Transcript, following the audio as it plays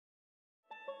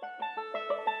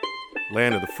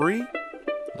Land of the free?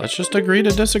 Let's just agree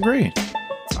to disagree.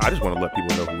 I just want to let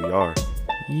people know who we are.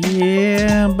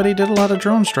 Yeah, but he did a lot of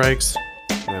drone strikes.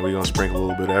 Man, we're going to sprinkle a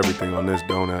little bit of everything on this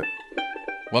donut.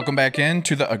 Welcome back in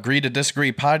to the Agree to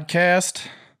Disagree podcast.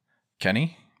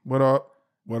 Kenny, What up?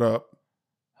 What up?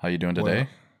 how you doing today?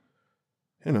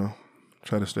 You know,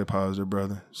 try to stay positive,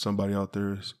 brother. Somebody out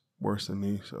there is worse than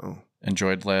me, so.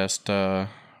 Enjoyed last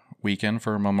weekend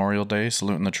for Memorial Day,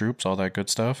 saluting the troops, all that good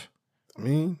stuff. I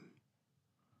mean,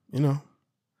 you know,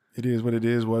 it is what it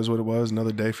is, was what it was.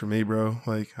 Another day for me, bro.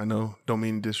 Like, I know, don't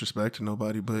mean disrespect to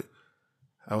nobody, but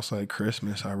outside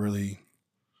Christmas,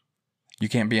 You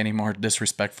can't be any more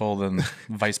disrespectful than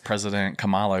Vice President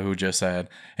Kamala, who just said,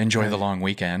 enjoy the long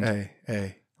weekend.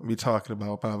 Hey, we talking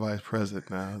about my vice president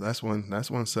now. That's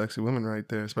one sexy woman right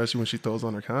there, especially when she throws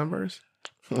on her Converse.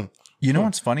 You know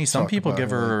what's funny? Some Talk people about give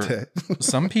her her like that.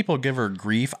 some people give her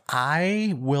grief.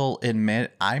 I will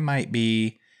admit I might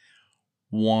be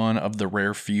one of the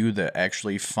rare few that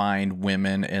actually find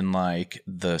women in like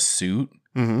the suit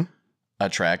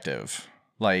attractive.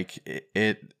 Like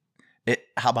it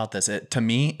how about this? To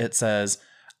me it says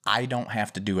I don't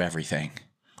have to do everything.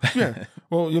 Yeah.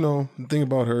 Well, you know, the thing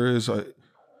about her is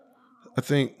I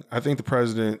think the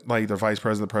president, like the vice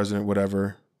president, the president,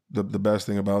 whatever, the best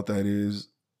thing about that is,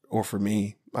 or for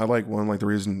me, I like the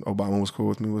reason Obama was cool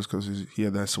with me was because he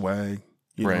had that swag.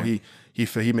 You know,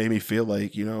 he made me feel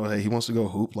like, you know, hey, he wants to go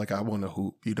hoop like I want to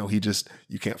hoop. You know,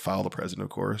 you can't foul the president, of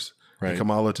course. Right. And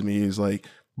Kamala to me is like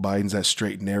Biden's that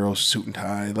straight, narrow suit and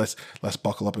tie. Let's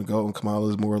buckle up and go. And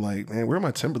Kamala's more like, man, where are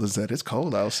my Timberlands at? It's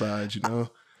cold outside, you know?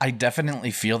 I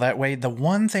definitely feel that way. The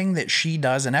one thing that she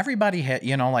does, and everybody,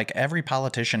 you know, like every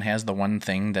politician has the one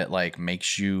thing that like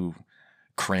makes you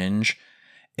cringe.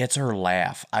 It's her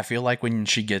laugh. I feel like when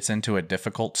she gets into a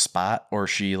difficult spot or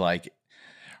she like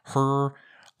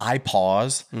I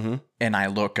pause and I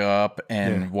look up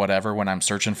and whatever when I'm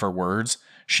searching for words,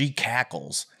 she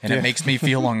cackles and it makes me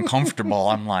feel uncomfortable.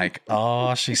 I'm like,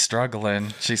 oh, she's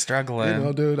struggling. She's struggling. You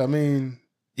know, dude, I mean,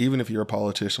 even if you're a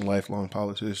politician, lifelong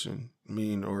politician,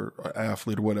 or an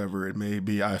athlete or whatever it may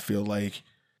be, I feel like,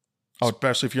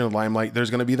 especially if you're in the limelight, there's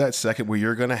going to be that second where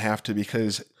you're going to have to,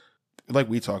 because like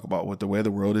we talk about with the way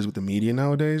the world is with the media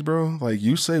nowadays, bro, like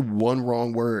you say one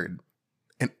wrong word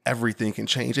and everything can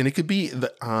change. And it could be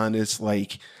the honest,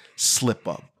 like, slip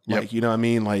up. Like, you know what I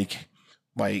mean? Like,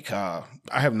 I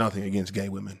have nothing against gay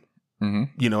women.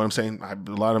 You know what I'm saying? A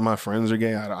lot of my friends are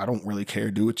gay. I don't really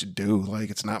care. Do what you do. Like,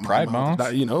 it's not my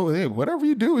mouth. You know, hey, whatever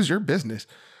you do is your business.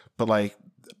 But like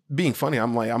being funny,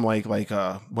 I'm like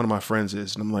one of my friends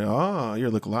is, and I'm like, oh, you're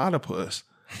like a lot of puss.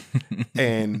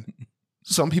 And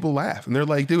some people laugh and they're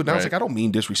like, dude, and I was like, I don't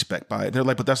mean disrespect by it. And they're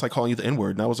like, but that's like calling you the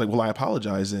N-word. And I was like, well, I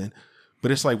apologize then.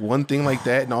 But it's like one thing like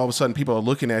that, and all of a sudden people are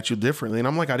looking at you differently. And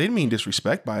I'm like, I didn't mean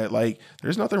disrespect by it. Like,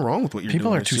 there's nothing wrong with what you're doing.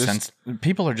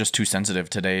 People are just too sensitive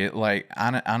today. Like,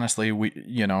 honestly,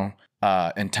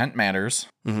 intent matters.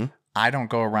 I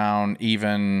don't go around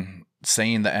even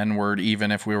saying the N-word,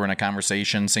 even if we were in a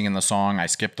conversation singing the song. I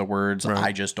skip the words. Right.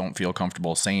 I just don't feel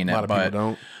comfortable saying it. A lot of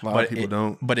people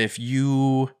don't. But if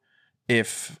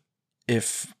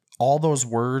all those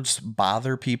words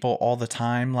bother people all the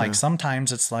time, like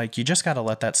sometimes it's like you just got to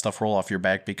let that stuff roll off your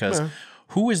back, because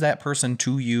who is that person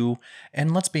to you?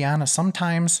 And let's be honest,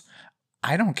 sometimes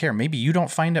I don't care. Maybe you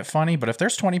don't find it funny, but if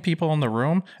there's 20 people in the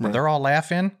room and they're all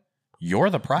laughing,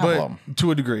 you're the problem. But to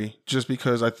a degree, just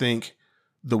because I think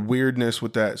the weirdness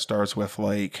with that starts with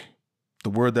like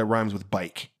the word that rhymes with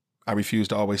bike. I refuse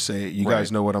to always say it. You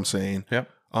guys know what I'm saying. Yep.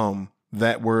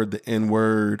 That word, the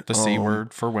N-word. The C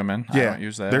word for women. I don't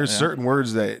use that. There's certain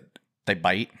words that they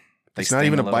bite. It's not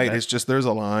even a bite. Bit. It's just there's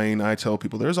a line. I tell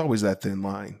people there's always that thin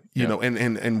line. You know,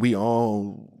 and we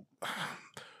all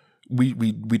we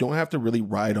don't have to really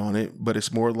ride on it, but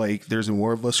it's more like there's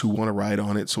more of us who want to ride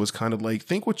on it. So it's kind of like,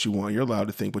 think what you want. You're allowed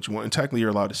to think what you want. And technically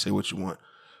you're allowed to say what you want.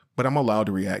 But I'm allowed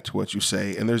to react to what you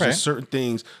say. And there's just certain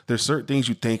things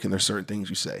you think and there's certain things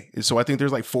you say. And so I think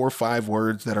there's like 4 or 5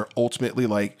 words that are ultimately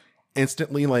like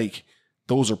instantly like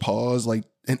those are pause, like,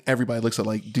 and everybody looks at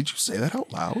like, did you say that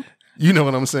out loud? You know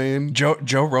what I'm saying?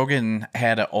 Joe Rogan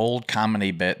had an old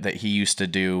comedy bit that he used to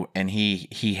do, and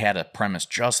he had a premise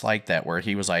just like that, where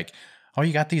he was like, oh,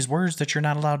 you got these words that you're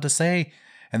not allowed to say.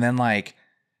 And then like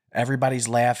everybody's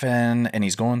laughing and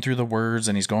he's going through the words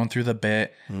and he's going through the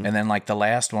bit. And then like the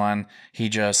last one, he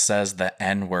just says the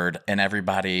N-word and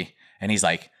he's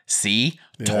like, see,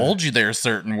 told you there's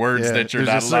certain words that you're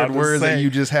not allowed to say. Words that you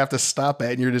just have to stop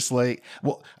at, and you're just like,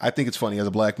 well, I think it's funny as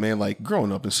a black man, like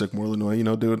growing up in Sycamore, Illinois, you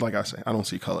know, dude, like I say, I don't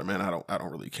see color, man. I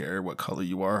don't really care what color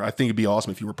you are. I think it'd be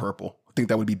awesome if you were purple. think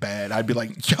that would be bad. I'd be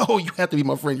like, yo, you have to be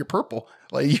my friend. You're purple.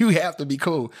 Like, you have to be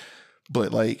cool.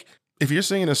 But like, if you're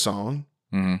singing a song,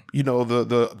 you know,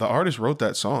 the artist wrote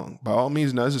that song. By all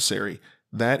means necessary.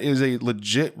 That is a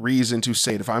legit reason to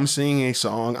say it. If I'm singing a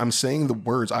song, I'm saying the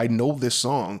words. I know this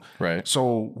song. Right.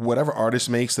 So whatever artist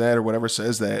makes that or whatever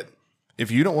says that, if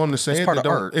you don't want them to say it's it, part of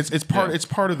art. It's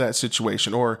part of that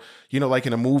situation. Or, you know, like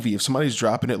in a movie, if somebody's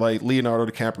dropping it, like Leonardo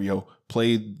DiCaprio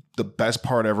played the best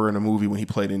part ever in a movie when he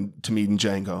played in To Meet in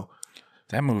Django.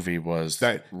 That movie was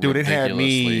dude. It had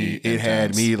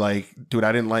me like, dude.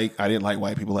 I didn't like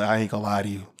white people. I ain't gonna lie to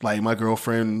you. Like, my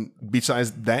girlfriend,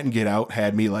 besides that and Get Out,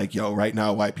 had me like, yo, right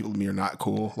now white people to me are not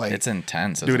cool. Like, it's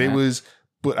intense, dude. It was.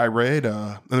 But I read,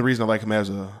 and the reason I like him as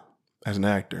an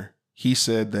actor, he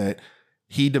said that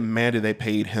he demanded they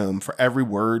paid him for every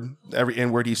word, every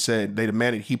N-word he said. They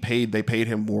demanded they paid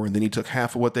him more, and then he took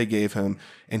half of what they gave him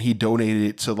and he donated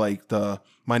it to like the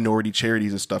minority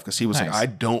charities and stuff, because he was like, I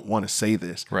don't want to say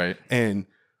this. Right. And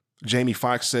Jamie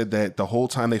Foxx said that the whole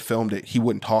time they filmed it, he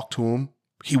wouldn't talk to him.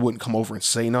 He wouldn't come over and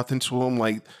say nothing to him.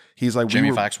 Like, he's like,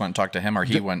 Jamie Foxx wouldn't talk to him, or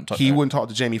he wouldn't talk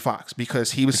to Jamie Foxx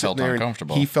because he was sitting there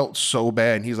and he felt so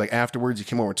bad. And he's like, afterwards he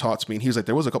came over and talked to me, and he was like,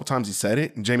 there was a couple times he said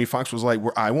it, and Jamie Foxx was like,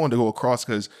 I wanted to go across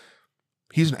because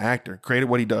he's an actor, created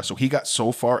what he does. So he got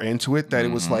so far into it that it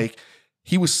was like,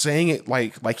 he was saying it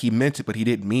like he meant it, but he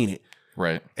didn't mean it.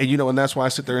 Right. And, you know, and that's why I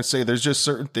sit there and say there's just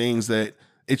certain things that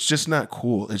it's just not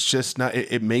cool. It's just not,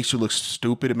 it makes you look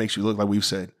stupid. It makes you look like we've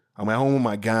said, I'm at home with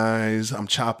my guys. I'm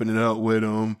chopping it up with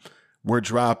them. We're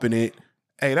dropping it.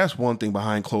 Hey, that's one thing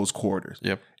behind closed quarters.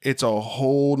 Yep. It's a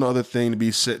whole nother thing to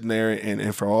be sitting there.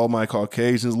 And for all my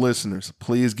Caucasians listeners,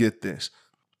 please get this.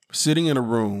 Sitting in a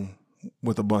room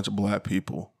with a bunch of black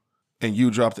people and you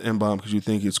drop the N-bomb because you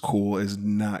think it's cool is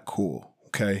not cool.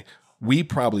 Okay. We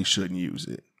probably shouldn't use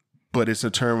it, but it's a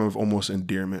term of almost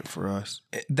endearment for us.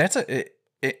 It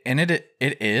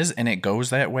is, and it goes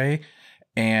that way.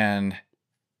 And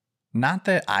not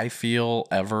that I feel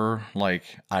ever like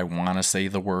I want to say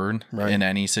the word in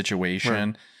any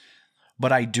situation,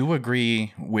 but I do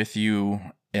agree with you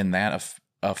in that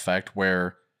effect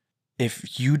where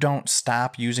if you don't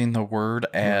stop using the word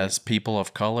as people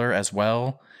of color as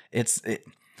well,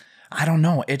 I don't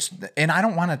know. And I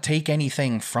don't want to take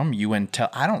anything from you and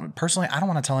I don't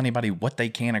want to tell anybody what they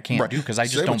can or can't do, because I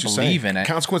just don't believe in it.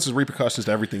 Consequences, repercussions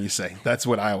to everything you say. That's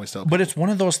what I always tell people. But it's one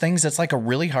of those things that's like a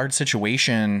really hard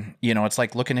situation. You know, it's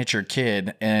like looking at your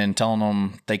kid and telling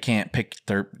them they can't pick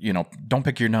don't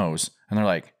pick your nose. And they're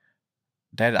like,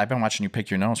 Dad, I've been watching you pick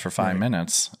your nose for 5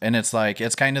 minutes. And it's like,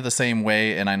 it's kind of the same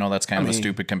way. And I know that's kind of a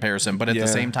stupid comparison, but at the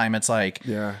same time, it's like,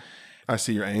 yeah, I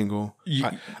see your angle.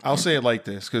 I'll say it like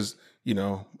this, because, you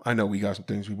know, I know we got some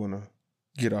things we want to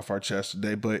get off our chest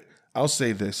today, but I'll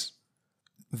say this.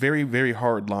 Very, very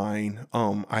hard line.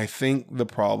 I think the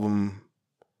problem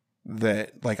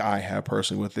that like I have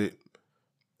personally with it,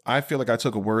 I feel like I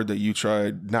took a word that you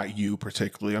tried, not you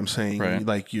particularly, I'm saying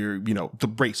like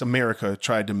the race America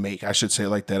tried to make. I should say it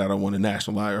like that. I don't want to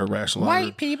nationalize or rationalize.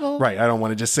 White people. Right. I don't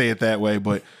want to just say it that way,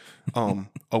 but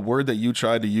a word that you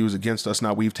tried to use against us,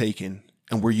 now we've taken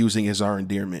and we're using as our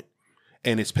endearment.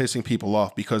 And it's pissing people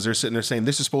off because they're sitting there saying,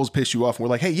 this is supposed to piss you off. And we're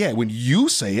like, hey, yeah, when you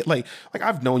say it, like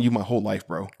I've known you my whole life,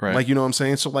 bro. Right. Like, you know what I'm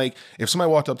saying? So like, if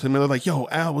somebody walked up to me, they're like, yo,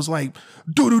 Al was like,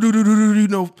 you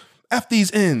know, F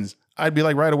these ends. I'd be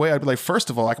like, right away, I'd be like, first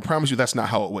of all, I can promise you that's not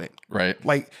how it went. Right.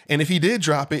 Like, and if he did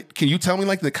drop it, can you tell me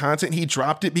like the content he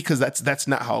dropped it? Because that's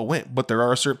not how it went. But there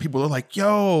are certain people that are like,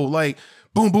 yo, like,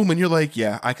 boom, boom. And you're like,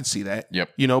 yeah, I can see that.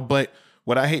 Yep. You know, but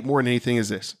what I hate more than anything is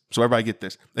this. So everybody get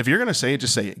this. If you're going to say it,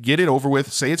 just say it. Get it over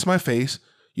with. Say it to my face.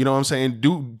 You know what I'm saying?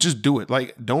 Just do it.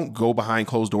 Like, don't go behind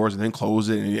closed doors and then close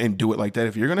it and do it like that.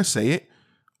 If you're going to say it,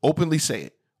 openly say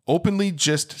it. Openly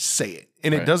just say it.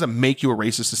 And it doesn't make you a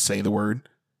racist to say the word.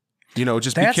 You know,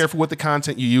 just be careful with the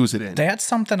content you use it in. That's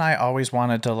something I always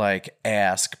wanted to like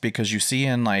ask, because you see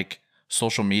in like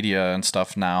social media and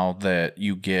stuff now that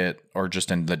you get, or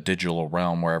just in the digital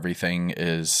realm where everything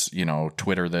is, you know,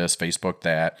 Twitter this, Facebook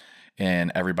that,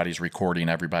 and everybody's recording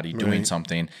everybody doing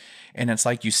something. And it's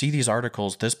like, you see these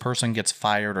articles, this person gets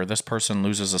fired or this person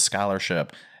loses a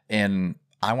scholarship. And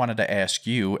I wanted to ask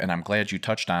you, and I'm glad you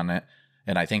touched on it.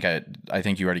 And I think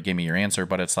you already gave me your answer,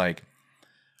 but it's like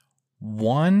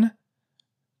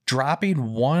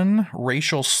dropping one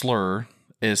racial slur,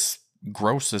 as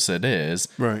gross as it is.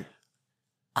 Right.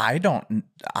 I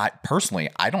personally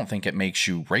don't think it makes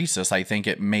you racist. I think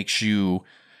it makes you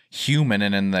human,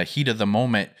 and in the heat of the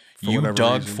moment, you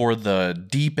dug for the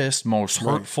deepest, most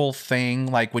hurtful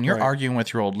thing. Like when you're arguing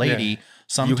with your old lady,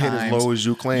 sometimes you hit as low as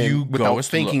you claim without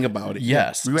thinking about it.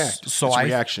 Yes. React. So it's a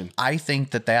reaction. I think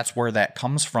that's where that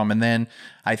comes from. And then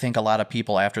I think a lot of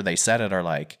people after they said it are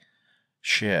like,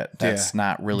 shit, that's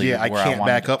not really where I can't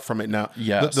back up from it now.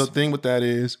 Yes. The thing with that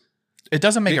is, it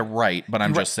doesn't make it right, but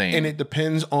I'm just saying. And it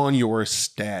depends on your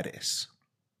status.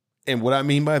 And what I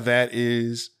mean by that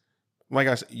is, like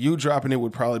I said, you dropping it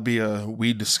would probably be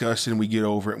we discuss it and we get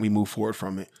over it and we move forward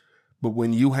from it. But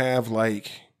when you have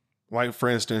like for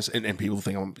instance, and people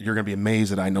think you're going to be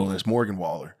amazed that I know this, Morgan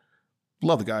Waller.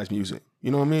 Love the guy's music.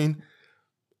 You know what I mean?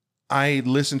 I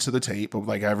listened to the tape of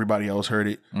like everybody else heard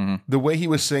it. Mm-hmm. The way he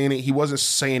was saying it, he wasn't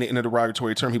saying it in a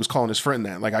derogatory term. He was calling his friend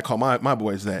that. Like I call my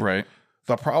boys that. Right.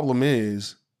 The problem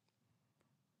is,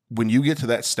 when you get to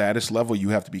that status level, you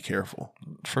have to be careful.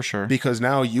 For sure. Because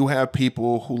now you have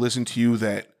people who listen to you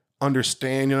that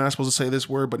understand you're not supposed to say this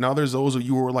word, but now there's those of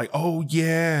you who are like, oh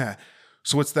yeah.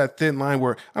 So it's that thin line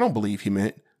where I don't believe he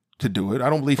meant to do it. I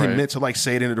don't believe he meant to like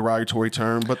say it in a derogatory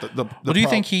term. But do you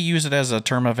think he used it as a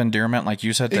term of endearment, like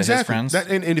you said to his friends?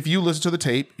 And if you listen to the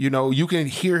tape, you know, you can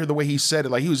hear the way he said it.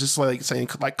 Like he was just like saying,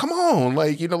 like, come on,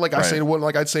 like, you know, like I say to one,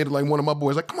 like I'd say to like one of my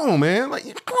boys, like, come on, man,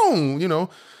 like, come on, you know.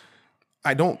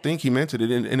 I don't think he meant it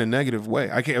in a negative way.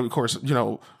 I can't, of course, you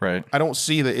know, I don't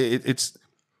see that it's.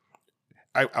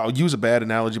 I'll use a bad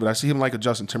analogy, but I see him like a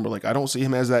Justin Timberlake. I don't see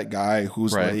him as that guy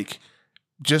who's like,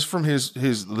 just from his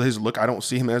look, I don't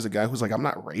see him as a guy who's like, I'm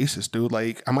not racist, dude.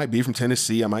 Like, I might be from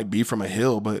Tennessee, I might be from a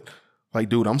hill, but like,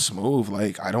 dude, I'm smooth.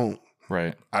 Like, I don't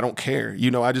care.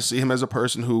 You know, I just see him as a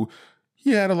person who,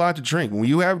 he had a lot to drink.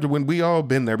 When we all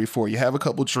been there before, you have a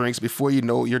couple drinks before you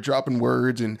know you're dropping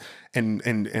words and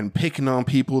picking on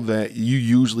people that you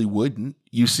usually wouldn't.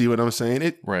 You see what I'm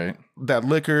saying? That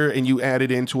liquor and you add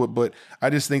it into it. But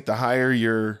I just think the higher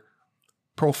your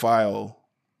profile,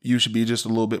 you should be just a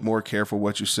little bit more careful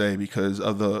what you say because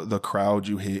of the crowd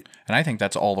you hit. And I think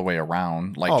that's all the way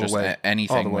around. Like just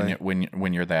anything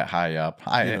when you're that high up.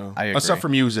 I agree. Except for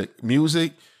music.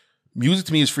 Music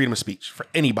to me is freedom of speech for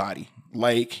anybody.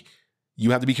 Like,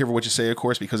 you have to be careful what you say, of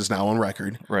course, because it's now on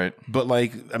record. Right. But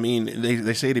like, I mean,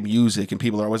 they say to music and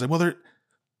people are always like, well,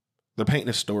 they're painting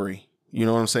a story. You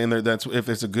know what I'm saying? That's if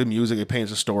it's a good music, it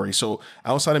paints a story. So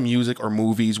outside of music or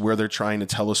movies where they're trying to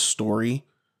tell a story,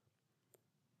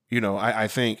 you know, I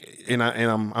think, and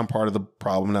I'm part of the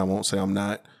problem, and I won't say I'm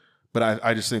not, but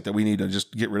I just think that we need to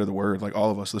just get rid of the word. Like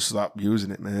all of us, let's stop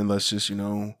using it, man. Let's just, you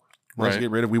know, let's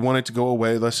get rid of it. We want it to go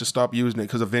away. Let's just stop using it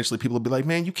because eventually people will be like,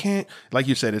 man, you can't, like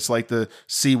you said, it's like the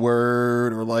C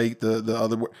word or like the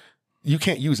other word. You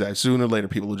can't use that. Sooner or later,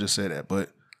 people will just say that. But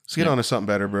let's get on to something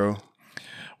better, bro.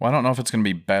 Well, I don't know if it's going to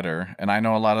be better. And I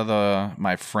know a lot of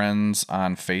my friends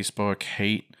on Facebook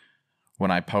hate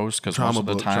when I post because most of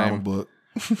the time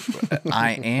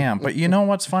I am. But you know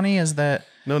what's funny is that...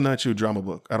 No, not you. Drama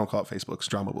book. I don't call it Facebook. It's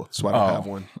drama book. So I don't have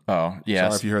one. Oh, yeah.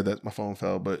 Sorry if you heard that. My phone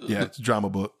fell. But yeah, it's drama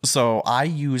book. So I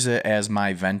use it as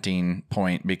my venting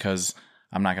point because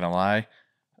I'm not going to lie.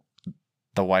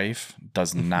 The wife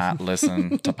does not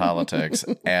listen to politics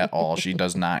at all. She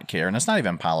does not care. And it's not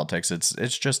even politics.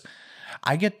 It's just...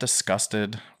 I get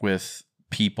disgusted with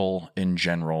people in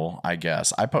general, I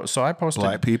guess. I posted...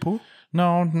 Black people?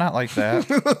 No, not like that.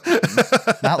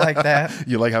 Not like that.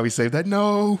 You like how he saved that?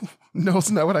 No,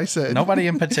 it's not what I said. Nobody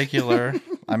in particular.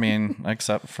 I mean,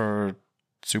 except for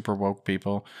super woke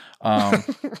people.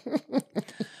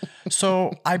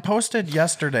 So I posted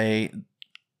yesterday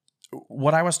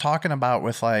what I was talking about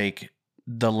with like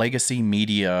the legacy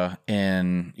media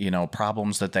and, you know,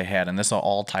 problems that they had. And this will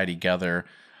all tie together.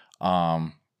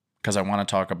 Because I want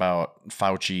to talk about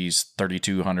Fauci's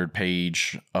 3,200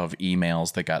 page of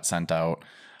emails that got sent out.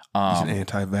 He's an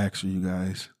anti-vaxxer, you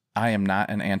guys. I am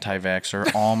not an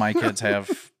anti-vaxxer. All my kids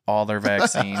have all their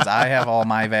vaccines. I have all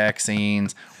my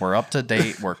vaccines. We're up to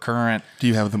date. We're current. Do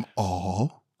you have them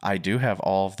all? I do have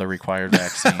all of the required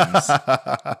vaccines.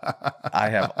 I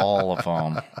have all of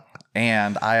them.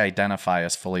 And I identify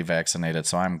as fully vaccinated,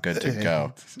 so I'm good to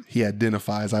go. He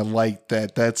identifies. I like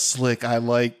that. That's slick. I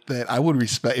like that. I would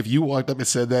respect if you walked up and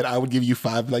said that. I would give you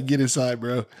 5. Like, get inside,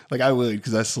 bro. Like, I would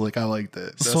because that's slick. I like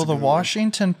that. That's so the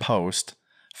Washington Post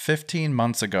 15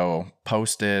 months ago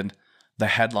posted the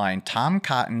headline: Tom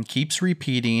Cotton keeps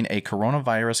repeating a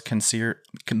coronavirus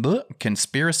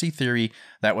conspiracy theory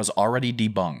that was already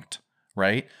debunked.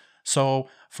 Right. So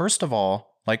first of all,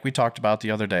 like we talked about the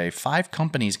other day, 5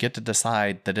 companies get to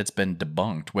decide that it's been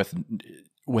debunked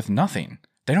with nothing.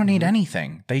 They don't need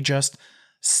anything. They just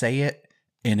say it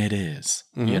and it is,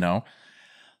 you know?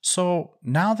 So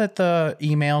now that the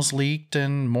emails leaked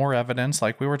and more evidence,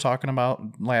 like we were talking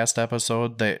about last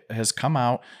episode, that has come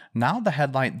out, now the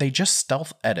headline, they just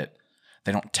stealth edit.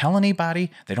 They don't tell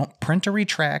anybody. They don't print a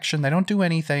retraction. They don't do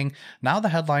anything. Now the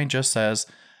headline just says,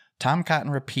 Tom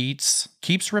Cotton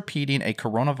keeps repeating a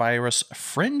coronavirus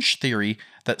fringe theory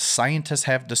that scientists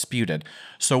have disputed.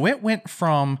 So it went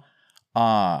from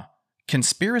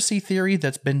conspiracy theory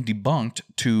that's been debunked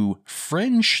to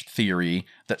fringe theory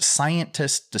that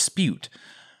scientists dispute.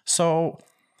 So,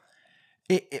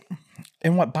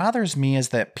 and what bothers me is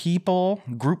that people,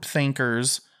 group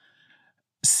thinkers,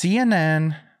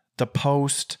 CNN, the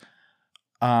Post,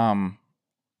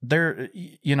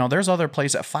 there's other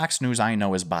places. Fox News I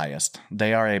know is biased.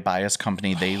 They are a biased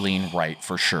company. They lean right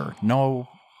for sure. No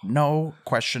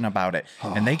question about it.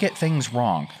 And they get things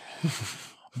wrong.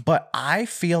 But I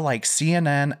feel like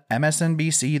CNN,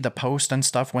 MSNBC, the Post and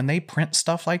stuff, when they print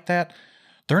stuff like that,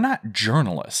 they're not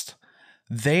journalists.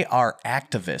 They are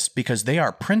activists because they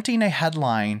are printing a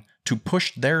headline to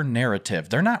push their narrative.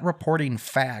 They're not reporting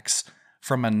facts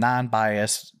from a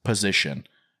non-biased position.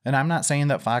 And I'm not saying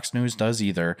that Fox News does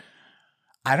either.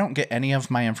 I don't get any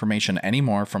of my information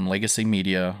anymore from legacy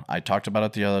media. I talked about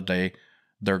it the other day.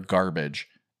 They're garbage.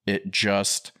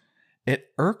 It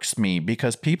irks me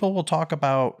because people will talk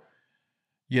about,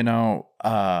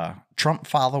 Trump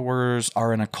followers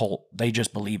are in a cult. They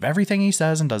just believe everything he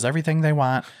says and does everything they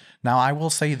want. Now, I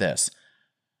will say this.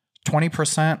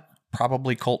 20%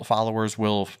 probably cult followers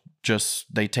will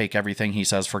they take everything he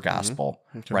says for gospel,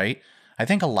 right? I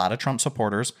think a lot of Trump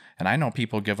supporters, and I know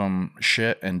people give them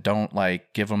shit and don't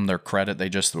give them their credit. They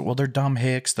just, they're dumb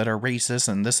hicks that are racist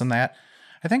and this and that.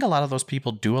 I think a lot of those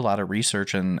people do a lot of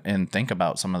research and think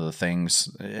about some of the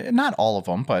things. Not all of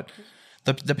them, but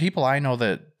the people I know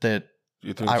that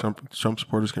you think Trump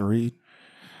supporters can read?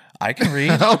 I can read.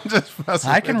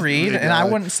 I can read, and I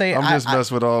wouldn't say I'm just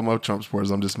messing with all my Trump supporters.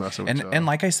 I'm just messing with and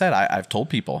like I said, I've told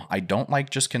people I don't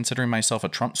like just considering myself a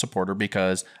Trump supporter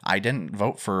because I didn't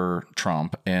vote for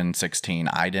Trump in 2016.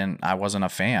 I wasn't a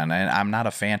fan, and I'm not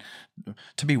a fan.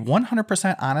 To be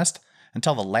 100% honest,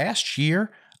 until the last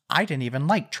year, I didn't even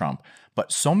like Trump.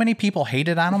 But so many people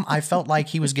hated on him, I felt like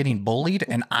he was getting bullied,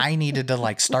 and I needed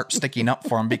to start sticking up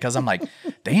for him because I'm like,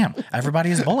 damn,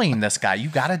 everybody's bullying this guy. You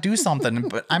got to do something.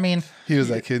 But I mean, he was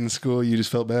that kid in school you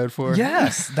just felt bad for.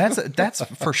 Yes, that's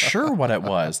for sure what it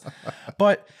was.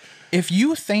 But if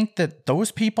you think that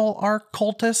those people are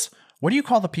cultists, what do you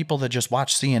call the people that just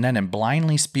watch CNN and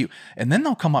blindly spew? And then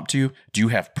they'll come up to you. Do you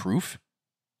have proof?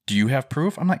 Do you have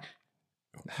proof? I'm like,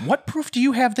 what proof do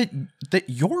you have that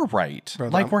you're right?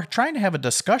 Brother, we're trying to have a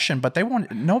discussion, but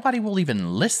nobody will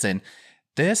even listen.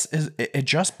 It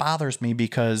just bothers me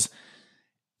because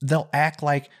they'll act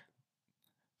like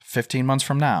 15 months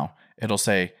from now, it'll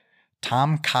say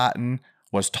Tom Cotton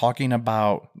was talking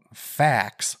about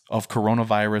facts of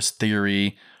coronavirus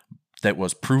theory that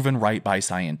was proven right by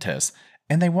scientists.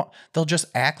 And they'll just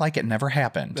act like it never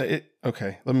happened.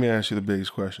 Okay, let me ask you the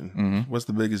biggest question. Mm-hmm. What's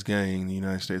the biggest gang in the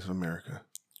United States of America?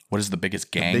 What is the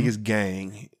biggest gang? The biggest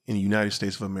gang in the United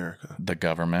States of America. The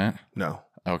government? No.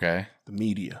 Okay. The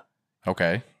media.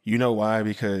 Okay. You know why?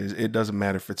 Because it doesn't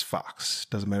matter if it's Fox. It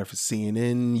doesn't matter if it's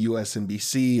CNN,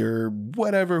 USNBC, or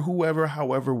whatever, whoever,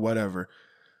 however, whatever.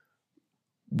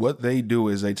 What they do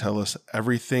is they tell us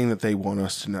everything that they want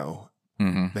us to know.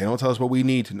 Mm-hmm. They don't tell us what we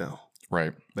need to know.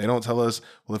 Right. They don't tell us,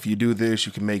 well, if you do this,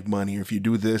 you can make money. Or if you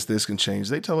do this, this can change.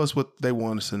 They tell us what they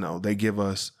want us to know. They give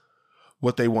us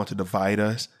what they want to divide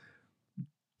us.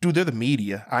 Dude, they're the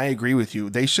media. I agree with you.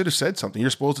 They should have said something.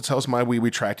 You're supposed to tell us why we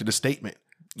retracted a statement.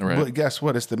 Right. But guess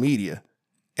what? It's the media.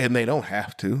 And they don't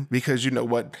have to, because you know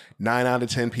what? 9 out of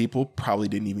 10 people probably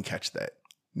didn't even catch that.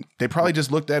 They probably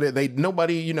just looked at it.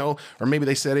 Nobody, or maybe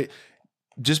they said it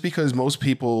just because most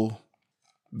people,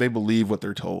 they believe what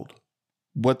they're told.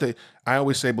 I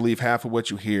always say, believe half of what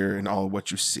you hear and all of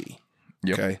what you see.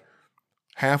 Yep. Okay.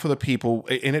 Half of the people,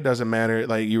 and it doesn't matter.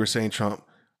 Like you were saying, Trump,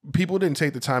 people didn't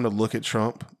take the time to look at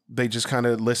Trump. They just kind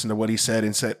of listened to what he said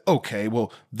and said, okay,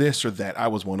 well, this or that. I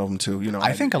was one of them too.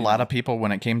 I think a lot of people,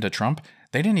 when it came to Trump,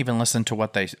 they didn't even listen to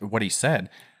what he said.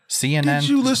 CNN. Did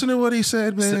you listen to what he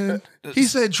said, man? He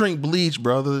said drink bleach,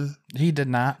 brother. He did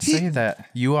not say that.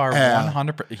 You are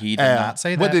 100%. He did not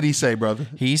say that. What did he say, brother?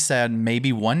 He said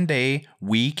maybe one day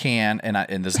we can,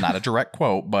 and this is not a direct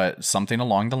quote, but something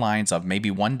along the lines of maybe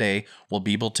one day we'll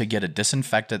be able to get a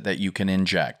disinfectant that you can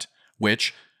inject,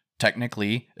 which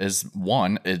technically is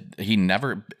one. He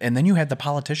never. And then you had the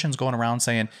politicians going around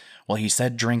saying, well, he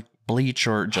said drink bleach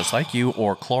or just like you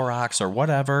or Clorox or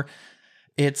whatever.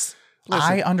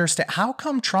 Listen. I understand. How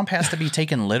come Trump has to be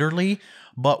taken literally?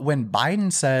 But when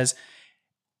Biden says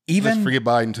Even forget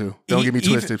Biden too. Don't get me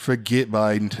twisted. Forget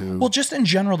Biden too. Well, just in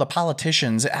general, the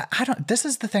politicians, I don't, this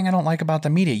is the thing I don't like about the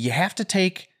media. You have to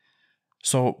take,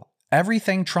 so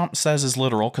everything Trump says is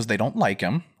literal because they don't like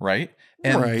him, right?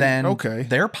 And then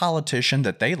their politician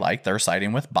that they like, they're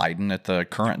siding with Biden at the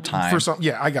current time.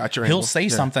 I got your He'll angle. say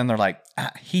something, they're like,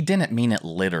 he didn't mean it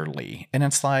literally. And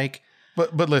it's like.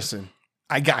 But listen,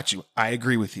 I got you. I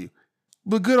agree with you.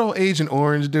 But good old Agent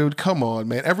Orange, dude, come on,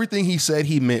 man. Everything he said,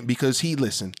 he meant because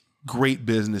listen, great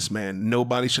businessman.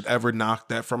 Nobody should ever knock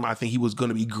that from him. I think he was going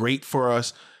to be great for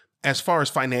us. As far as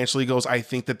financially goes, I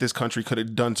think that this country could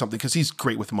have done something because he's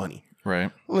great with money.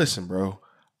 Right. Listen, bro,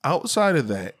 outside of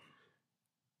that,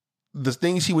 the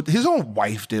things his own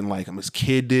wife didn't like him. His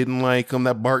kid didn't like him.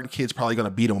 That Barton kid's probably going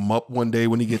to beat him up one day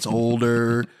when he gets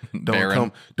older.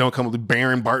 Don't come with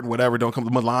Barron Barton, whatever. Don't come.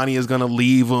 Melania's going to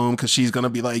leave him because she's going to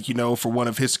be like, for one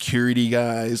of his security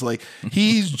guys. Like,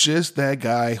 he's just that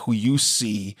guy who you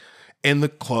see in the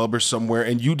club or somewhere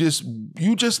and you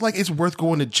just like, it's worth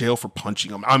going to jail for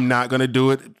punching him. I'm not going to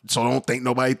do it. So don't think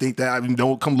nobody think that. I mean,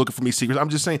 don't come looking for me secrets. I'm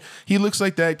just saying he looks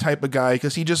like that type of guy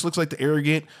because he just looks like the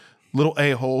arrogant little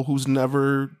a-hole who's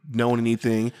never known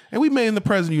anything. And we made him the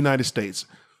president of the United States.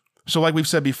 So like we've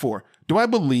said before, do I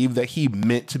believe that he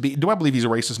meant to be? Do I believe he's a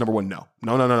racist? Number one, no.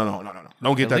 No.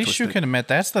 Don't get that twisted. At least you can admit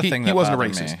that's the thing that he wasn't a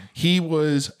bothered racist. me. He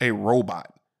was a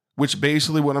robot, which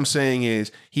basically what I'm saying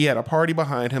is he had a party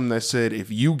behind him that said,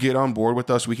 if you get on board with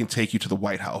us, we can take you to the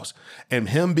White House. And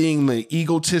him being the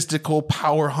egotistical,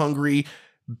 power-hungry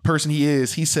person he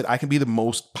is, he said, I can be the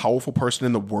most powerful person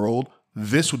in the world.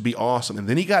 This would be awesome. And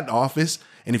then he got in office.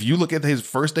 And if you look at his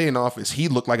first day in office, he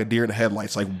looked like a deer in the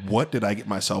headlights. Like, what did I get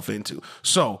myself into?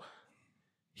 So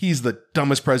he's the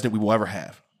dumbest president we will ever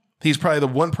have. He's probably the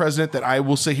one president that I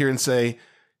will sit here and say,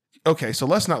 okay, so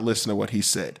let's not listen to what he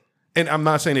said. And I'm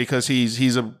not saying it because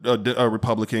he's a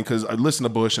Republican, because I listen to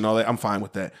Bush and all that. I'm fine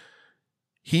with that.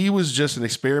 He was just an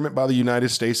experiment by the United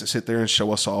States to sit there and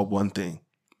show us all one thing.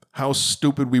 How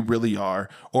stupid we really are.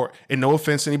 And no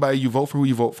offense to anybody, you vote for who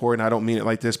you vote for, and I don't mean it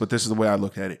like this, but this is the way I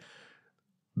look at it.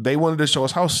 They wanted to show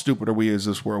us how stupid are we as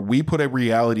this world. We put a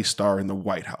reality star in the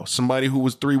White House, somebody who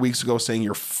was 3 weeks ago saying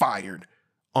you're fired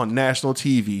on national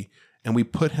TV, and we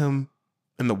put him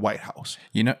in the White House.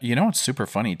 You know what's super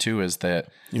funny too is that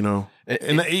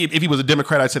if he was a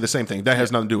Democrat, I'd say the same thing. That has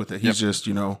nothing to do with it. He's just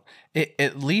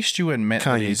at least you admit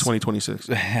Kanye 2026.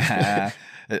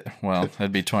 Well,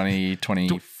 that'd be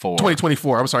 2024.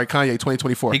 2024. I'm sorry, Kanye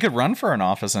 2024. He could run for an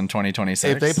office in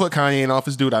 2026. If they put Kanye in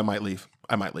office, dude, I might leave.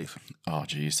 Oh,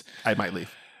 geez. I might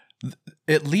leave.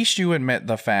 At least you admit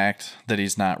the fact that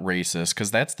he's not racist, because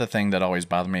that's the thing that always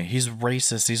bothered me. He's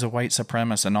racist. He's a white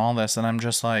supremacist and all this. And I'm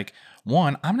just like,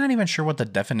 one, I'm not even sure what the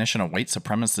definition of white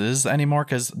supremacist is anymore.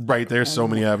 Because there's so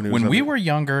many avenues. When we were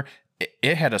younger,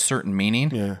 it had a certain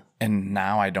meaning. Yeah. And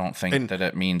now I don't think that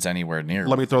it means anywhere near.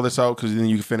 Let me throw this out because then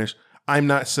you can finish. I'm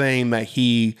not saying that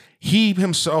he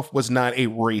himself was not a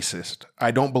racist. I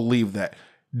don't believe that.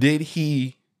 Did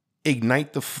he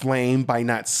ignite the flame by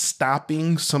not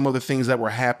stopping some of the things that were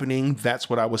happening?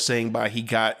 That's what I was saying by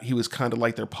he was kind of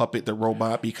like their puppet, their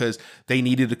robot, because they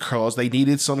needed a cause. They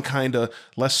needed some kind of,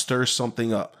 let's stir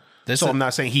something up. I'm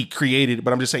not saying he created it,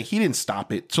 but I'm just saying he didn't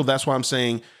stop it. So that's why I'm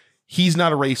saying he's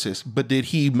not a racist, but did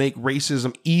he make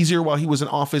racism easier while he was in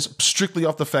office strictly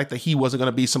off the fact that he wasn't going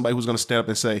to be somebody who's going to stand up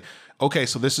and say, okay,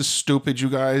 so this is stupid, you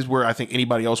guys, where I think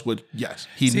anybody else would? Yes.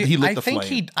 He lit the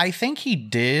flame. I think he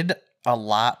did a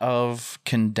lot of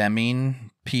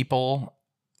condemning people.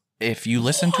 If you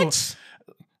listen to it,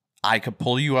 I could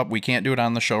pull you up. We can't do it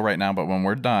on the show right now, but when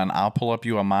we're done, I'll pull up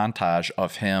you a montage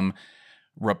of him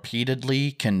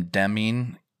repeatedly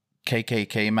condemning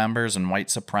KKK members and white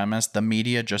supremacists. The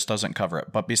media just doesn't cover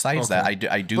it. But besides that, I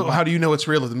do. But how do you know it's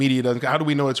real if the media doesn't? How do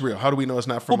we know it's real? How do we know it's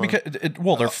not from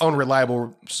they're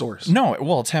unreliable source? No,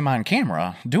 it's him on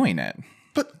camera doing it.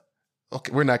 But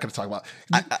okay, we're not going to talk about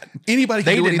anybody.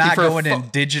 They can do did not go in and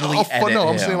digitally edit No,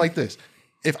 I'm him. saying like this: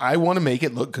 if I want to make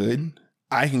it look good,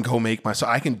 I can go make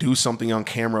myself. I can do something on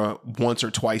camera once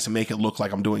or twice and make it look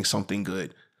like I'm doing something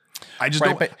good. I just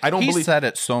don't. I don't believe. He said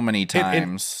it so many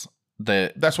times.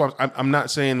 That's why I'm not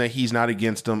saying that he's not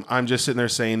against them. I'm just sitting there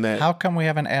saying that. How come we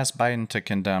haven't asked Biden to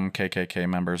condemn KKK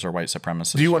members or white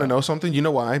supremacists? Do you want to know something? You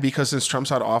know why? Because since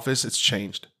Trump's out of office, it's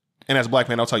changed. And as a black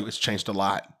man, I'll tell you, it's changed a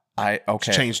lot. It's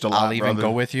changed a lot. I'll even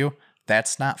go with you.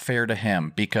 That's not fair to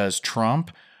him because Trump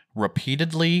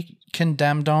repeatedly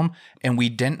condemned them, and we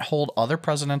didn't hold other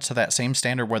presidents to that same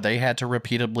standard where they had to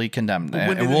repeatedly condemn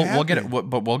them. And we'll get it,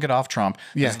 but we'll get off Trump.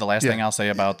 Yeah, this is the last thing I'll say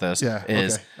about this.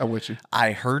 I'm with you.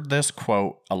 I heard this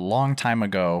quote a long time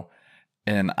ago,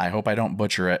 and I hope I don't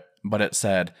butcher it, but it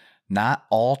said, Not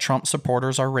all Trump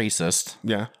supporters are racist.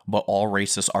 Yeah. But all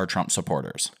racists are Trump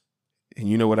supporters. And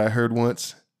you know what I heard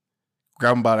once?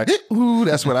 Grab him by the, ooh,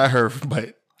 that's what I heard.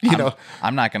 But,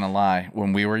 I'm not going to lie.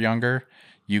 When we were younger,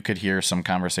 you could hear some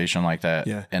conversation like that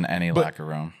in any locker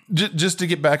room. Just to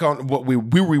get back on what we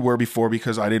were before,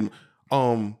 because I didn't,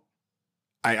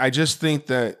 I just think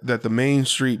that the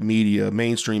mainstream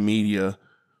media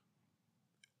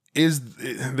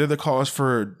they're the cause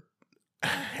for,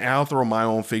 and I'll throw my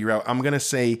own figure out. I'm going to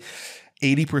say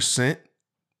 80%,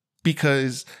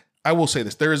 because I will say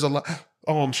this. There is a lot.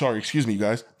 Oh, I'm sorry. Excuse me, you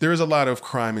guys. There is a lot of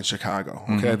crime in Chicago.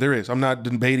 Okay. There is. I'm not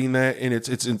debating that. And it's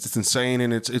insane,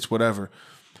 and it's whatever.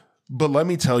 But let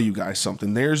me tell you guys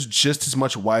something. There's just as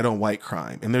much white on white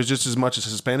crime, and there's just as much as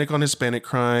Hispanic on Hispanic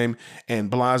crime, and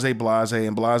blase, and blase.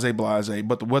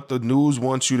 But what the news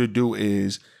wants you to do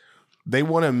is they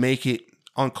want to make it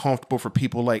uncomfortable for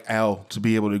people like Al to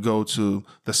be able to go to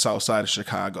the south side of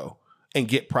Chicago and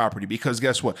get property. Because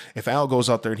guess what? If Al goes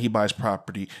out there and he buys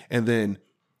property, and then,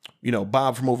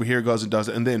 Bob from over here goes and does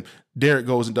it, and then Derek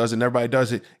goes and does it, and everybody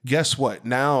does it, guess what?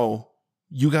 Now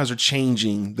you guys are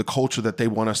changing the culture that they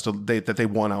want that they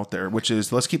want out there, which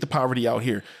is, let's keep the poverty out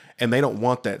here. And they don't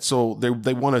want that. So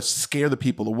they want to scare the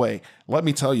people away. Let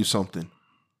me tell you something.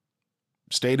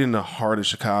 Stayed in the heart of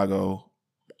Chicago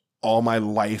all my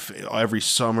life. Every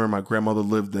summer, my grandmother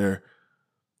lived there.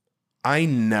 I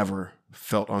never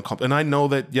felt uncomfortable. And I know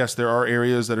that, yes, there are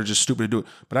areas that are just stupid to do it,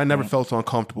 but I never felt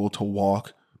uncomfortable to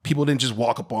walk. People didn't just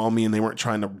walk up on me, and they weren't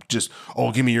trying to just,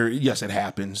 give me your, yes, it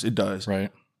happens. It does. Right.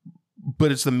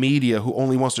 But it's the media who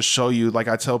only wants to show you, like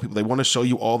I tell people, they want to show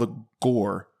you all the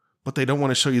gore, but they don't want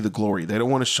to show you the glory. They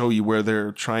don't want to show you where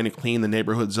they're trying to clean the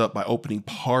neighborhoods up by opening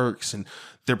parks, and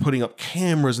they're putting up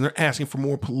cameras, and they're asking for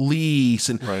more police,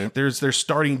 and they're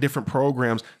starting different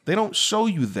programs. They don't show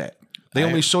you that. They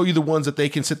only show you the ones that they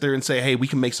can sit there and say, hey, we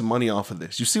can make some money off of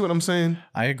this. You see what I'm saying?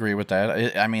 I agree with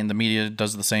that. I mean, the media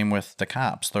does the same with the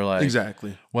cops. They're like,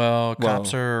 exactly. Well,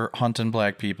 cops are hunting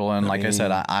black people. And I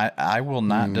said, I will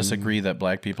not disagree that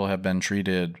black people have been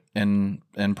treated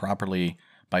improperly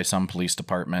by some police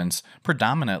departments,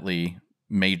 predominantly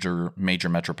major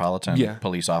metropolitan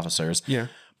police officers. Yeah.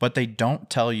 But they don't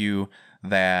tell you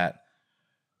that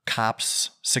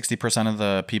cops, 60% of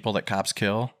the people that cops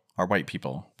kill are white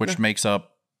people, which makes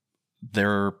up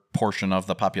their portion of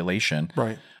the population.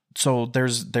 Right. So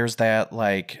there's that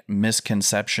like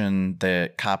misconception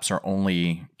that cops are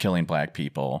only killing black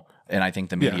people. And I think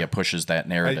the media pushes that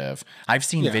narrative. I've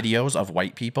seen videos of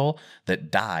white people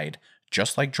that died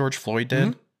just like George Floyd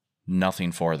did.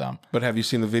 Nothing for them. But have you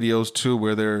seen the videos too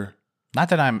where they're not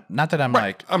that I'm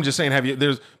like, I'm just saying,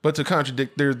 but to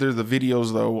contradict, there's the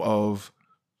videos though of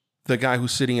the guy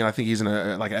who's sitting in, I think he's in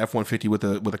a F-150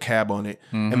 with a cab on it,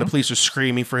 and the police are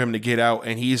screaming for him to get out,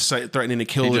 and he's threatening to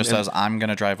kill him. He just says, "I'm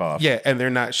gonna drive off." Yeah, and they're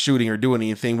not shooting or doing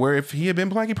anything. Where if he had been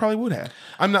black, he probably would have.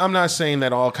 I'm not saying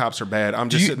that all cops are bad. I'm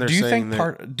just sitting there saying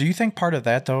that. Do you think part of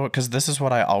that though? Because this is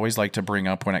what I always like to bring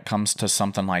up when it comes to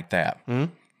something like that.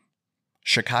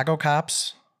 Chicago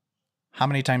cops, how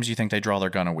many times do you think they draw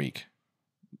their gun a week?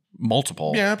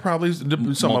 Multiple. Yeah, probably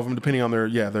some of them, depending on their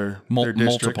district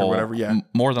multiple, or whatever. Yeah,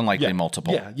 more than likely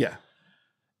multiple. Yeah.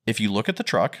 If you look at the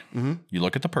truck, you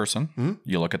look at the person,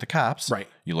 you look at the cops, right?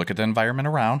 You look at the environment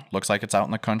around. Looks like it's out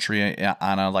in the country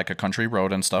on a country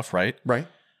road and stuff, right? Right.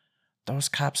 Those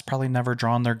cops probably never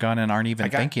drawn their gun and aren't even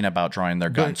thinking about drawing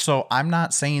their gun. So I'm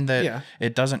not saying that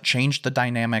it doesn't change the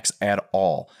dynamics at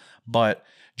all, but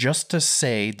just to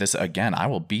say this again, I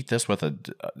will beat this with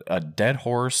a dead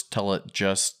horse till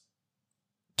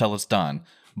it's done.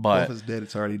 But if it's dead,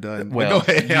 it's already done. Well,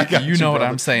 you know what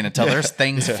I'm saying. Until there's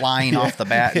things flying off the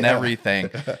bat and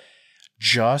everything.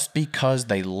 Just because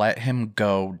they let him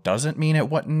go doesn't mean it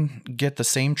wouldn't get the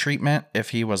same treatment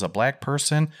if he was a black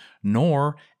person,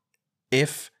 nor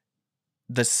if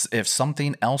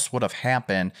something else would have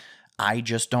happened. I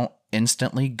just don't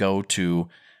instantly go to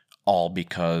all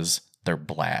because they're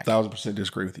black. 1,000%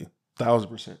 disagree with you.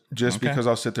 1,000%. Just because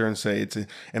I'll sit there and say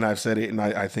and I've said it, and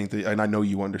I think that, and I know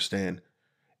you understand.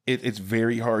 It's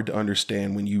very hard to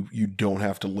understand when you don't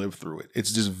have to live through it.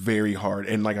 It's just very hard.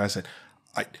 And like I said,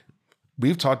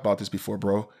 we've talked about this before,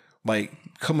 bro. Like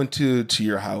coming to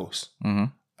your house. I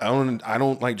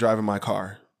don't like driving my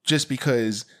car just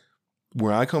because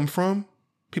where I come from,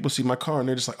 people see my car and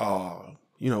they're just like, oh,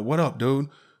 what up, dude?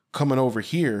 Coming over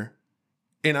here.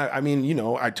 And I mean,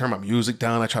 I turn my music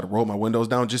down. I try to roll my windows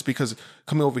down just because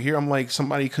coming over here, I'm like,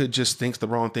 somebody could just think the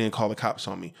wrong thing and call the cops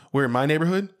on me. Where in my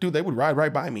neighborhood, dude, they would ride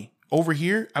right by me. Over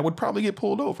here, I would probably get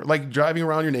pulled over. Like driving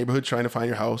around your neighborhood trying to find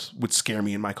your house would scare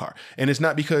me in my car. And it's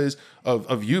not because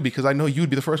of you, because I know you'd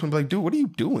be the first one to be like, dude, what are you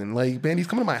doing? Like, man, he's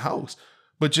coming to my house.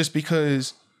 But just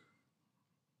because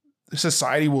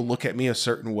society will look at me a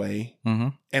certain way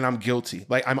and I'm guilty.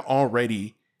 Like I'm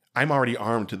already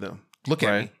armed to them. Look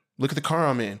at me. Look at the car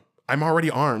I'm in. I'm already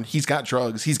armed. He's got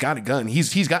drugs. He's got a gun.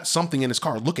 He's got something in his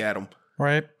car. Look at him.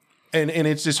 Right. And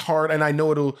it's just hard. And I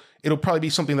know it'll probably be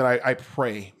something that I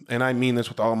pray, and I mean this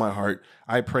with all my heart.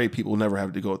 I pray people never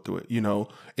have to go through it. You know,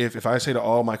 if I say to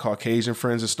all my Caucasian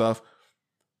friends and stuff,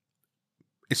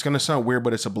 it's going to sound weird,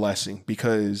 but it's a blessing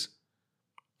because.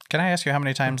 Can I ask you how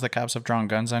many times the cops have drawn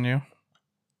guns on you?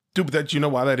 Dude, but you know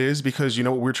why that is? Because you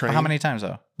know what we're trained. How many times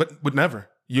though? But never.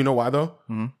 You know why though?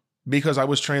 Mm-hmm. Because I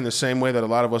was trained the same way that a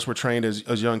lot of us were trained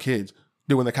as young kids.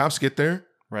 Dude, when the cops get there,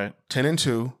 right, 10 and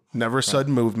 2, never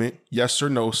sudden movement. Yes sir,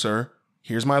 no sir.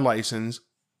 Here's my license.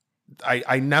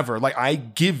 I never, like, I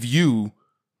give you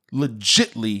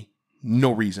legitly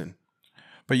no reason.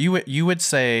 But you would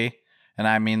say, and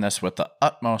I mean this with the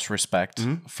utmost respect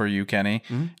for you, Kenny,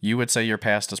 you would say your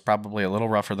past is probably a little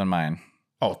rougher than mine.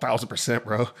 Oh, 1,000%,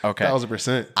 bro. Okay.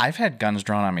 1,000%. I've had guns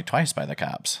drawn on me twice by the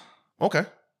cops. Okay.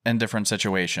 In different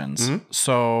situations.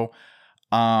 So,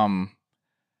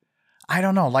 I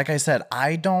don't know. Like I said,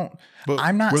 I'm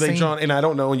not were they saying, drawn, and I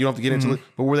don't know, and you don't have to get into it,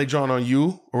 but were they drawn on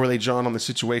you or were they drawn on the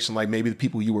situation, like maybe the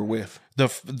people you were with?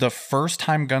 The first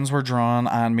time guns were drawn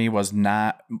on me was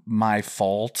not my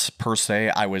fault per se.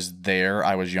 I was there.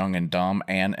 I was young and dumb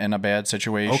and in a bad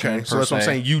situation. Okay, so that's what I'm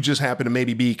saying. You just happen to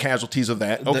maybe be casualties of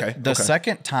that. Okay. The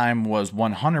second time was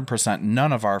 100%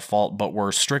 none of our fault, but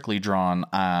were strictly drawn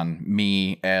on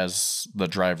me as the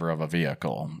driver of a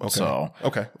vehicle. Okay. So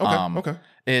okay.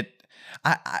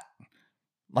 I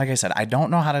like I said, I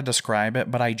don't know how to describe it,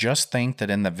 but I just think that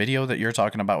in the video that you're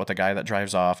talking about with the guy that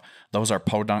drives off, those are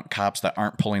podunk cops that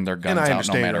aren't pulling their guns out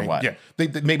no matter what. Yeah,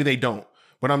 maybe they don't.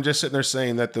 But I'm just sitting there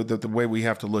saying that the way we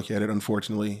have to look at it,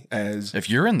 unfortunately, as if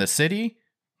you're in the city,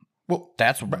 well,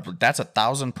 that's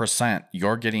 1,000%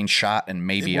 you're getting shot, and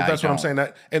maybe that's what I'm saying.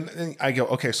 That and I go,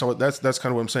 okay, so that's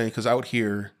kind of what I'm saying, because out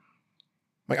here.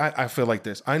 Like I feel like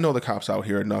this. I know the cops out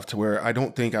here enough to where I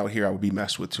don't think out here I would be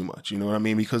messed with too much. You know what I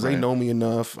mean? Because they know me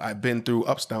enough. I've been through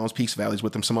ups, downs, peaks, valleys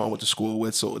with them. Someone I went to school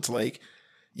with. So it's like,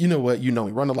 you know what? You know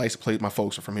me. Run the license plate. My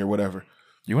folks are from here, whatever.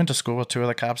 You went to school with two of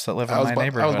the cops that live in my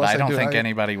neighborhood. I don't think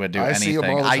anybody would do anything.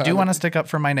 I do want to stick up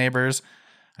for my neighbors.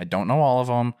 I don't know all of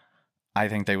them. I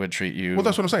think they would treat you. Well,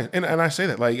 that's what I'm saying. And I say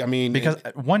that. Like, I mean. Because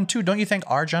don't you think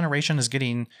our generation is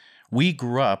we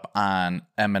grew up on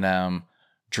Eminem,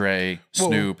 Dre,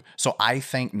 Snoop. So I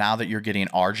think now that you're getting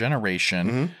our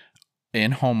generation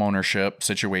in home ownership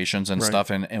situations and stuff,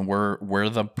 and we're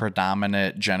the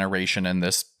predominant generation in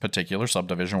this particular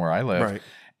subdivision where I live. Right.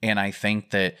 And I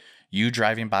think that you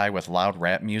driving by with loud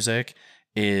rap music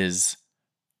is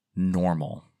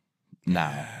normal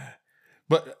now.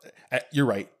 But you're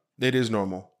right. It is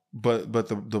normal. But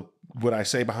the what I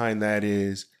say behind that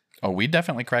is, oh, we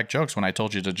definitely cracked jokes when I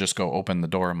told you to just go open the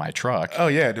door of my truck. Oh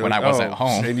yeah, dude. When I wasn't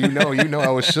home, and you know, I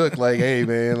was shook. Like, hey,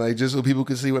 man, like just so people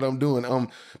could see what I'm doing.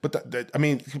 But I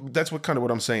mean, that's what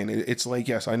I'm saying. It's like,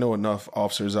 yes, I know enough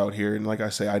officers out here, and like I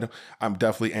say, I'm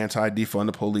definitely anti-defund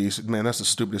the police. Man, that's the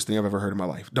stupidest thing I've ever heard in my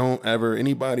life. Don't ever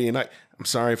anybody. And I'm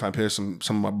sorry if I piss some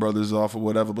of my brothers off or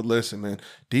whatever, but listen, man,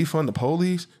 defund the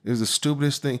police is the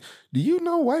stupidest thing. Do you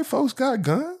know white folks got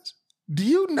guns? Do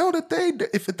you know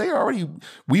that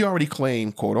we already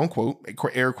claim, quote unquote,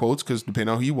 air quotes, because depending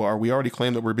on who you are, we already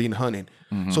claim that we're being hunted.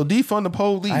 Mm-hmm. So defund the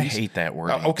police. I hate that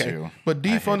word. Okay, but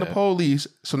defund the police.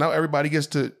 So now everybody gets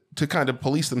to kind of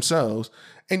police themselves.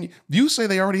 And you say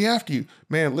they already after you.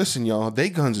 Man, listen, y'all, they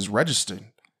guns is registered.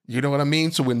 You know what I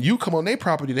mean? So when you come on their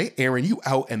property, they airing you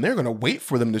out, and they're going to wait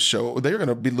for them to show. They're going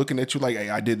to be looking at you like, hey,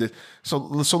 I did this. So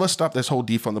let's stop this whole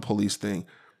defund the police thing.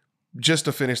 Just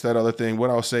to finish that other thing, what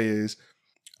I'll say is,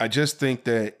 I just think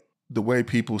that the way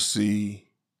people see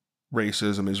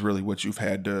racism is really what you've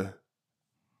had to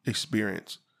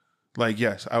experience. Like,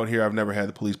 yes, out here, I've never had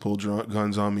the police pull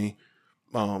guns on me.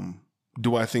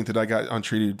 Do I think that I got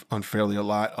untreated unfairly a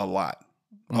lot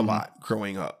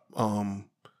growing up?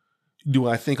 Do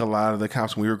I think a lot of the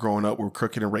cops when we were growing up were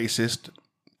crooked and racist?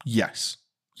 Yes.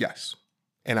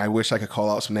 And I wish I could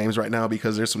call out some names right now,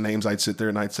 because there's some names I'd sit there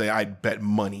and I'd say, I'd bet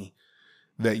money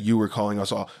that you were calling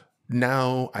us all.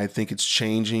 Now I think it's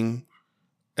changing,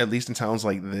 at least in towns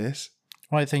like this.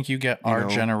 Well, I think you get our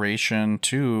generation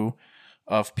too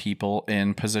of people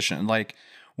in position. Like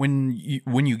when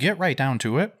you get right down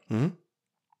to it,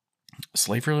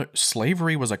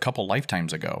 slavery was a couple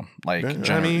lifetimes ago. Like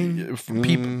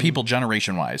people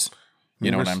generation wise.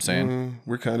 You know what I'm saying?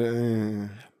 We're kind of. And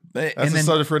That's a then,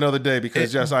 subject for another day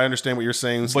because yes, I understand what you're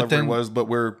saying. Slavery was, but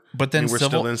we're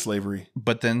still in slavery.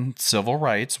 But then civil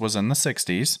rights was in the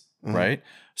 60s, right?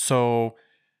 So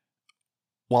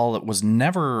while it was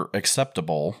never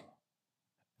acceptable,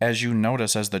 as you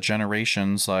notice, as the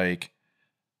generations like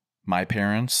my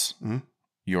parents,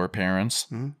 your parents,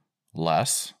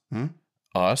 Les,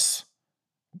 us,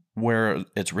 where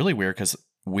it's really weird because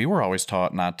we were always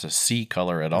taught not to see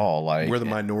color at all. Like we're the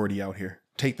minority out here.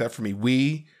 Take that from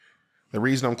me. The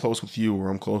reason I'm close with you, or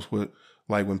I'm close with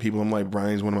like when people, I'm like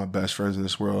Brian's one of my best friends in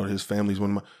this world. His family's one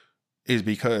of my, is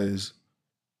because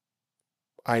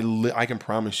I can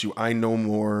promise you, I know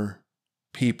more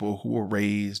people who were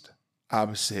raised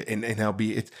opposite, and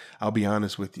I'll be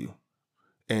honest with you.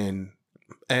 And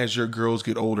as your girls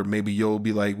get older, maybe you'll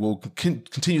be like, we'll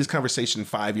continue this conversation in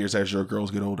 5 years as your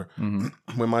girls get older.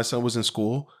 When my son was in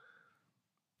school,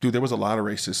 dude, there was a lot of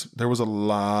racism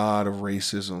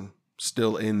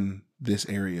still in this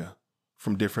area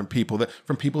from different people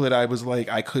that I was like,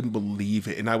 I couldn't believe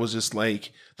it. And I was just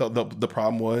like, the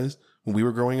problem was when we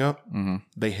were growing up,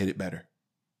 they hit it better.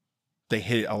 They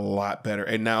hit it a lot better.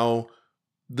 And now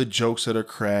the jokes that are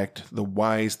cracked, the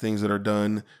wise things that are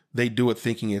done, they do it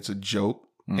thinking it's a joke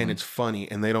and it's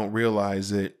funny, and they don't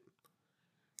realize it.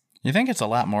 You think it's a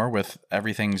lot more with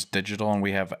everything's digital and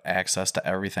we have access to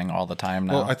everything all the time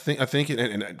now? Well, I think,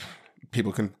 and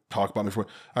people can talk about me for.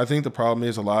 I think the problem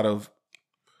is a lot of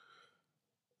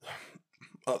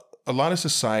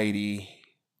society.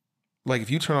 Like if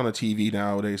you turn on the TV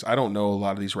nowadays, I don't know a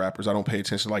lot of these rappers. I don't pay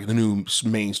attention to like the new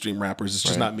mainstream rappers. It's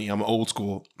just not me. I'm old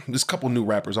school. There's a couple new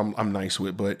rappers I'm nice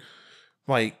with, but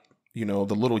like, you know,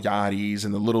 the little Yachty's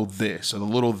and the little this or the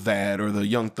little that or the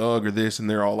Young Thug or this, and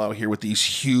they're all out here with these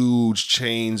huge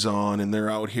chains on, and they're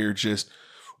out here just,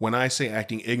 when I say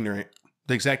acting ignorant,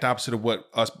 the exact opposite of what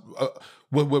us,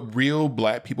 what real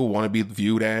black people want to be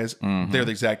viewed as. They're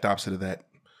the exact opposite of that.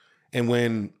 And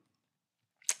when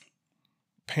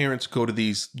parents go to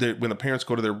when the parents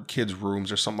go to their kids'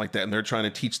 rooms or something like that, and they're trying to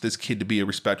teach this kid to be a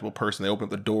respectable person, they open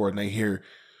up the door and they hear,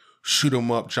 shoot him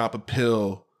up, drop a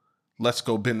pill, let's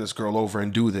go bend this girl over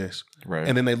and do this. Right.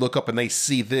 And then they look up and they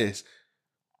see this.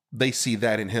 They see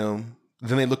that in him.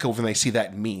 Then they look over and they see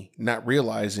that in me, not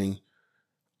realizing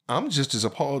I'm just as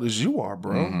appalled as you are,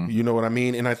 bro. You know what I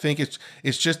mean? And I think it's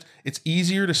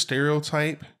easier to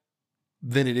stereotype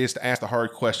than it is to ask the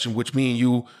hard question, which me and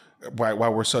you, why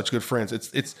we're such good friends.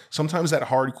 It's sometimes that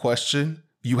hard question,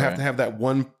 you have to have that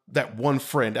one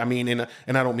friend. I mean, and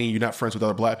I don't mean you're not friends with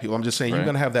other black people. I'm just saying you're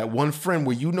going to have that one friend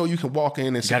where you know you can walk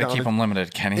in and sit down. You got to keep them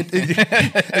limited, Kenny.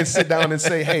 And sit down and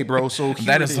say, hey, bro, so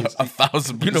that is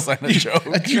 1,000% a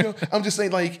joke. You know, I'm just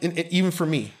saying, like, and even for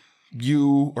me,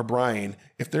 you or Brian,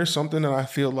 if there's something that I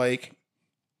feel like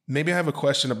maybe I have a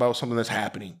question about something that's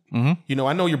happening. You know,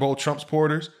 I know you're both Trump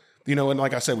supporters. You know, and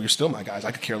like I said, well, you're still my guys.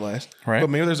 I could care less. Right. But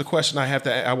maybe there's a question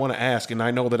I want to ask, and I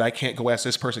know that I can't go ask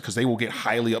this person because they will get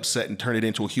highly upset and turn it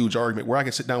into a huge argument where I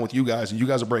can sit down with you guys and you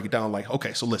guys will break it down like,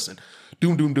 okay, so listen,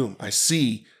 doom. I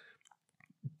see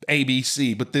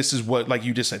ABC, but this is what, like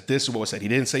you just said, this is what was said. He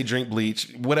didn't say drink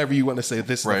bleach, whatever you want to say.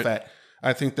 This is the fact.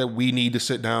 I think that we need to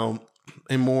sit down,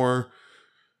 and more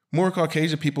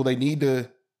Caucasian people, they need to,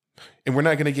 and we're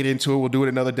not going to get into it. We'll do it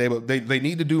another day, but they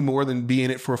need to do more than be in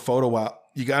it for a photo op.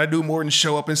 You got to do more than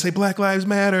show up and say Black Lives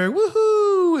Matter,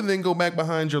 woohoo, and then go back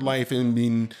behind your life and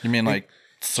mean. You mean like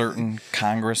certain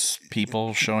Congress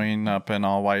people showing up in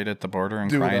all white at the border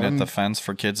and crying at the fence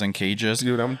for kids in cages?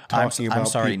 Dude, I'm talking about. I'm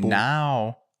sorry. People.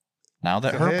 Now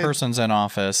that her person's in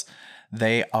office,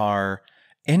 they are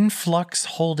influx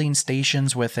holding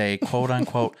stations with a quote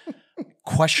unquote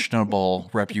questionable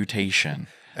reputation.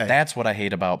 Hey. That's what I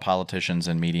hate about politicians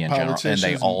and media in general, and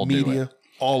they all do it.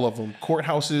 All of them.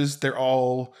 Courthouses, they're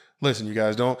all, listen, you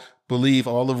guys, don't believe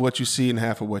all of what you see and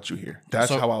half of what you hear.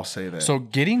 That's how I'll say that. So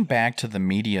getting back to the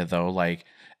media, though, like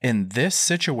in this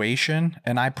situation,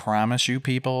 and I promise you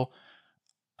people,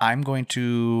 I'm going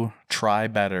to try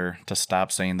better to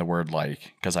stop saying the word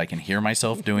like, because I can hear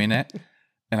myself doing it,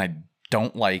 and I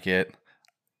don't like it.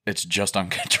 It's just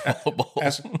uncontrollable.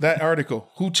 That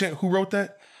article, who wrote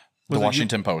that? The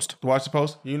Washington Post. The Washington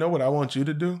Post. You know what I want you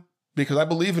to do? Because I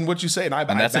believe in what you say, and I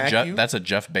that's back you. That's a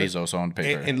Jeff Bezos owned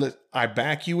paper. And I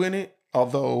back you in it,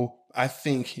 although I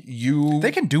think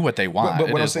they can do what they want.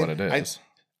 But what it is.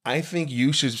 I think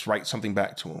you should write something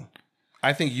back to them.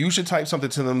 I think you should type something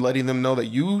to them, letting them know that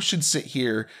you should sit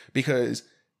here because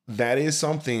that is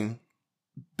something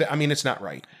that, I mean, it's not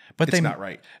right. But it's not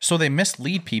right. So they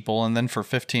mislead people, and then for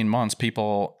 15 months,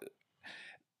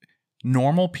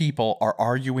 normal people are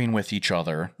arguing with each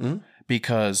other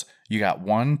because you got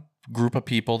one group of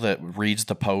people that reads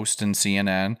the Post and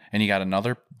CNN, and you got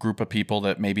another group of people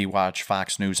that maybe watch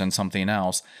Fox News and something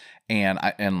else.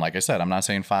 And like I said, I'm not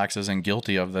saying Fox isn't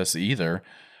guilty of this either,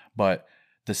 but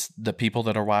the people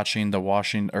that are watching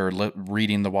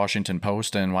reading the Washington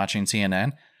Post and watching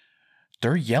CNN,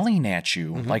 they're yelling at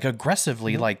you like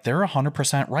aggressively, like they're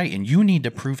 100% right, and you need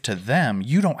to prove to them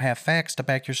you don't have facts to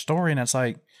back your story. And it's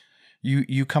like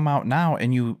you come out now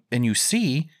and you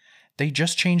see they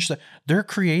just changed they're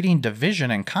creating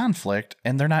division and conflict,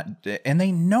 and they're not, and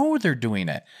they know they're doing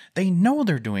it.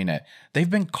 They've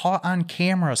been caught on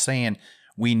camera saying,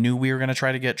 we knew we were going to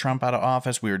try to get Trump out of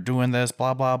office. We were doing this,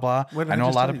 blah, blah, blah. I know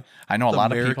a lot of people.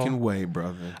 American way,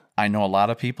 brother. I know a lot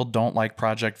of people don't like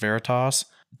Project Veritas.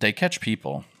 They catch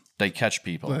people.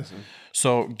 Listen,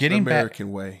 so getting back,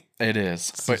 American way. It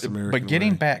is. But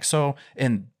getting back, so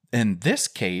in this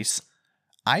case,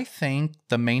 I think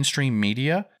the mainstream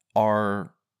media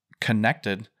are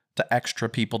connected to extra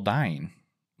people dying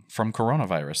from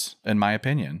coronavirus, in my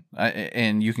opinion.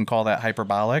 And you can call that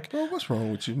hyperbolic. Well, what's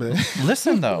wrong with you, man?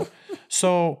 Listen, though.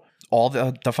 So all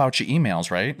the Fauci emails,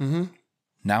 right? Mm-hmm.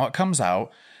 Now it comes out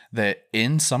that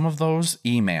in some of those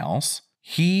emails,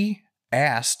 he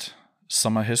asked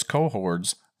some of his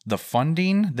cohorts the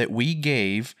funding that we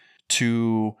gave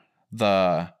to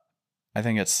I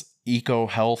think it's Eco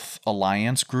Health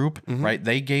Alliance group, right?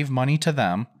 They gave money to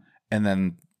them, and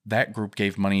then that group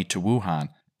gave money to Wuhan.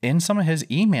 In some of his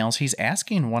emails, he's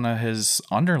asking one of his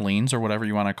underlings, or whatever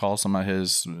you want to call some of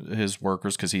his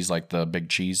workers, because he's like the big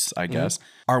cheese, I guess,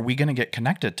 are we going to get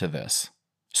connected to this?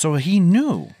 So he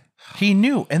knew.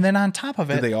 And then on top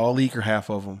of it, did they all leak or half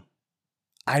of them?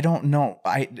 I don't know.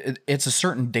 It's a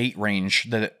certain date range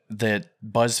that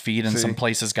BuzzFeed and some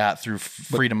places got through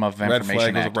Freedom of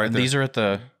Information Act. Right, these are at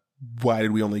the... Why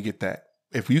did we only get that?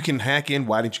 If you can hack in,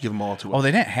 why didn't you give them all to us? Oh,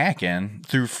 they didn't hack in.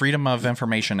 Through Freedom of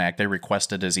Information Act, they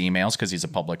requested his emails because he's a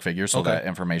public figure, so that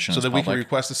information is public. So that we can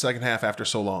request the second half after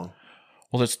so long.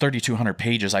 Well, it's 3,200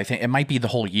 pages. I think it might be the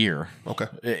whole year. Okay.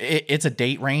 It's a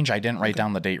date range. I didn't write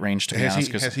down the date range, to be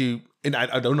honest. Has he, and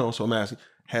I don't know, so I'm asking,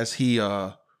 has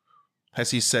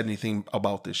he said anything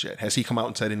about this yet? Has he come out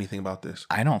and said anything about this?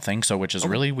 I don't think so, which is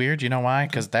really weird. You know why?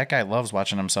 Because that guy loves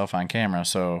watching himself on camera.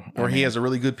 So, he has a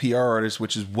really good PR artist,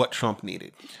 which is what Trump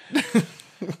needed.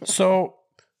 So,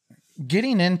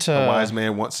 getting into... A wise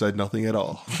man once said nothing at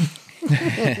all.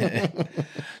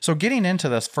 So, getting into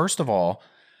this, first of all,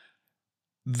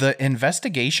 the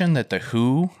investigation that the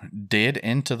WHO did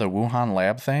into the Wuhan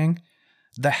lab thing,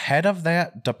 the head of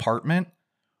that department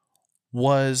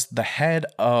was the head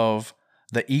of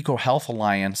the Eco Health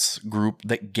Alliance group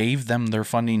that gave them their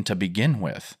funding to begin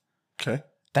with. Okay.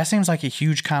 That seems like a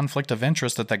huge conflict of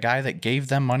interest, that the guy that gave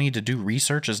them money to do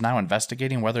research is now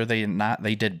investigating whether they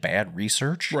did bad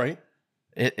research. Right.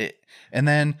 And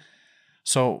then,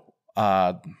 so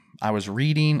I was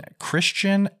reading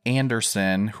Christian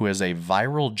Anderson, who is a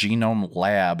viral genome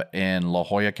lab in La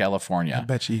Jolla, California. I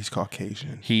bet you he's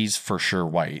Caucasian. He's for sure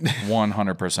white,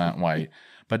 100% white.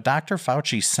 But Dr.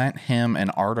 Fauci sent him an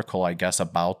article, I guess,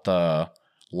 about the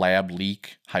lab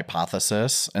leak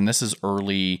hypothesis. And this is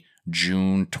early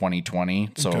June 2020.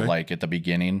 So like at the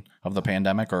beginning of the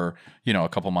pandemic, or, a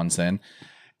couple months in.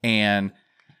 And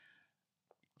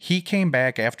he came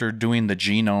back after doing the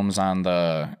genomes on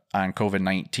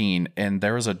COVID-19. And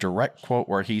there is a direct quote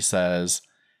where he says,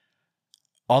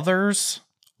 others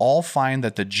all find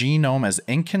that the genome is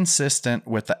inconsistent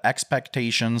with the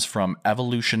expectations from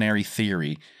evolutionary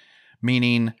theory,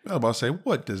 meaning... I was about to say,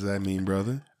 what does that mean,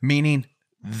 brother? Meaning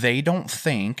they don't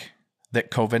think that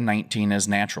COVID-19 is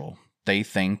natural. They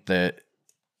think that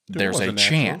there's a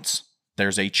chance.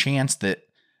 There's a chance that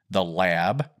the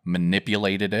lab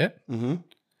manipulated it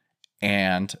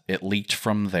and it leaked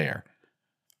from there.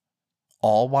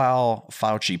 All while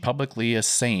Fauci publicly is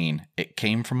saying it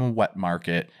came from a wet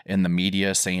market, and the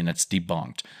media is saying it's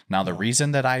debunked. Now, the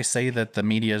reason that I say that the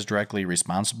media is directly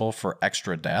responsible for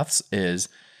extra deaths is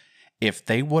if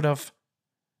they would have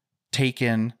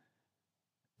taken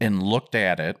and looked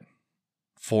at it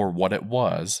for what it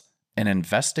was and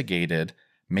investigated,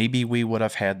 maybe we would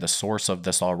have had the source of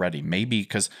this already. Maybe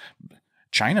because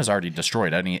China's already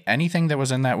destroyed anything that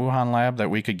was in that Wuhan lab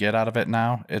that we could get out of it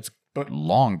now. It's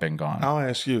long been gone. I'll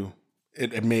ask you,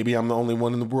 maybe I'm the only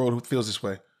one in the world who feels this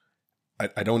way.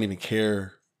 I don't even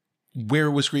care where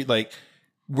it was created. Like,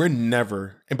 we're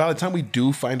never, and by the time we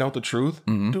do find out the truth,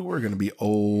 dude, we're going to be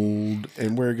old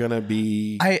and we're going to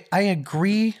be... I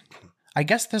agree. I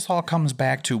guess this all comes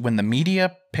back to when the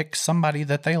media picks somebody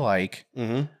that they like,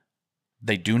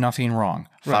 They do nothing wrong.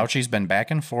 Right. Fauci's been back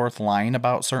and forth lying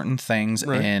about certain things,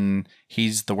 Right. and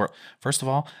he's the worst. First of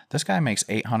all, this guy makes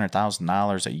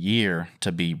 $800,000 a year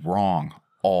to be wrong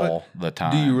all the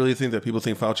time. Do you really think that people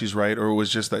think Fauci's right, or it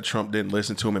was just that Trump didn't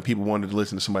listen to him and people wanted to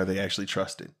listen to somebody they actually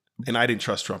trusted? And I didn't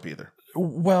trust Trump either.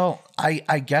 Well,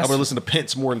 I guess... I would listen to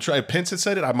Pence more than Trump. If Pence had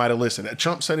said it, I might have listened. If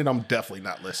Trump said it, I'm definitely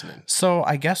not listening. So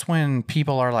I guess when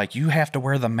people are like, you have to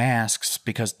wear the masks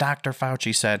because Dr.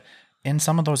 Fauci said, in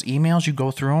some of those emails, you go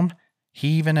through them, he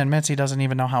even admits he doesn't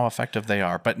even know how effective they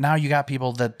are. But now you got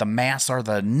people that the masks are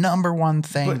the number one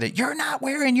thing that you're not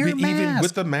wearing your mask. Even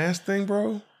with the mask thing,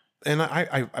 bro, and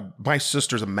I my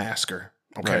sister's a masker,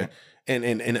 okay? Right.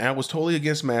 And I was totally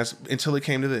against masks until it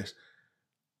came to this.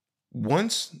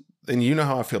 Once, and you know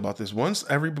how I feel about this, once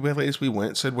every place we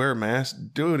went said wear a mask,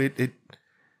 dude,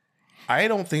 I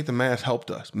don't think the mask helped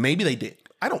us. Maybe they did.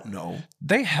 I don't know.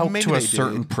 They help to a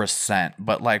certain percent,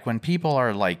 but like when people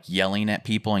are like yelling at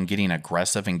people and getting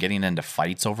aggressive and getting into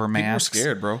fights over masks. People were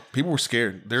scared, bro. People were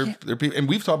scared. They're people, and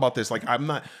we've talked about this. Like, I'm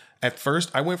not, at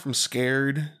first, I went from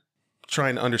scared,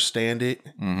 trying to understand it,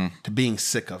 to being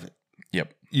sick of it.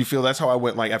 Yep. You feel that's how I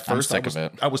went. Like, at first,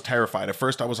 I was terrified. At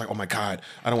first, I was like, oh my God,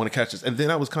 I don't want to catch this. And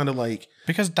then I was kind of like,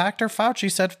 because Dr.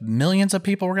 Fauci said millions of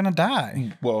people were going to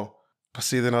die. Well,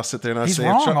 see, then I'll sit there and I'll say,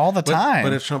 he's wrong all the time.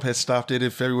 But if Trump had stopped it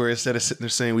in February, instead of sitting there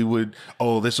saying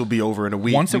this will be over in a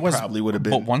week, probably would have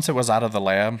been. But once it was out of the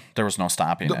lab, there was no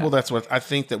stopping it. Well, that's what I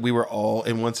think that we were all,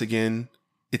 and once again,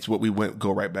 it's what we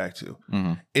go right back to.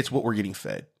 It's what we're getting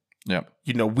fed. Yep.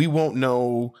 You know, we won't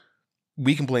know.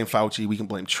 We can blame Fauci. We can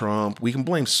blame Trump. We can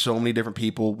blame so many different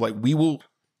people. Like,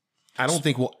 I don't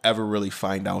think we'll ever really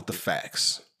find out the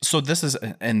facts. So this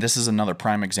is another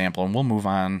prime example, and we'll move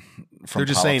on from They're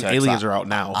just politics. saying aliens are out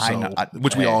now,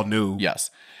 which we all knew. Yes.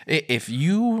 If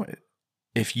you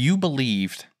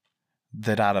believed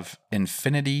that out of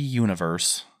infinity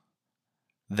universe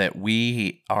that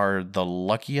we are the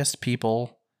luckiest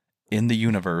people in the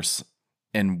universe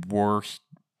and we're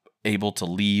able to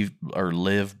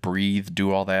live, breathe,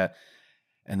 do all that,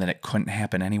 and that it couldn't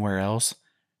happen anywhere else,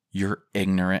 you're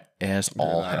ignorant as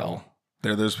all hell.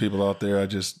 There's people out there.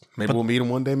 Maybe we'll meet them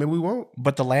one day. Maybe we won't.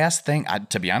 But the last thing,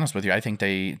 to be honest with you, I think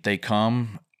they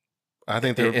come. I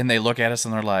think they look at us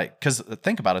and they're like, because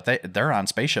think about it, they're on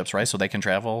spaceships, right? So they can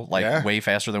travel way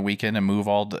faster than we can and move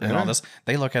all this.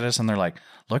 They look at us and they're like,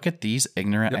 look at these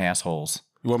ignorant assholes.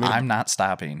 I'm not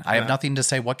stopping. I have nothing to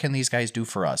say. What can these guys do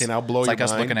for us? And I'll blow it's your like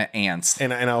us mind. looking at ants.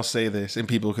 And I'll say this, and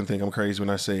people can think I'm crazy when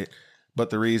I say it. But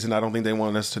the reason I don't think they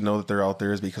want us to know that they're out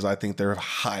there is because I think they're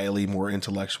highly more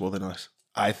intellectual than us.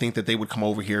 I think that they would come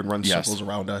over here and run circles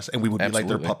around us, and we would be like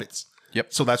their puppets.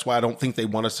 Yep. So that's why I don't think they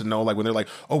want us to know. Like when they're like,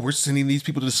 "Oh, we're sending these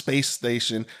people to the space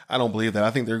station," I don't believe that.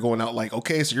 I think they're going out like,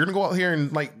 "Okay, so you're gonna go out here and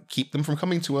like keep them from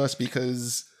coming to us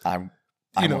because they're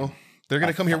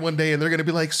gonna come here one day and they're gonna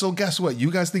be like, so guess what?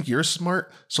 You guys think you're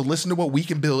smart? So listen to what we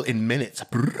can build in minutes."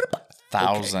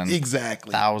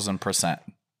 Exactly. 1,000%.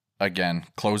 Again,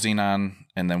 closing on,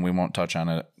 and then we won't touch on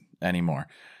it anymore.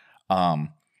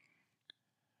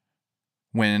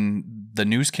 When the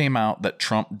news came out that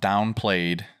Trump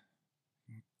downplayed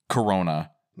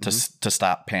Corona to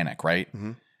stop panic, right?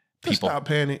 People stop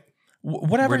panic.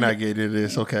 Whatever. We're not getting into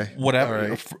this. Okay. Whatever. All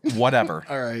right. Whatever.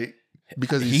 All right.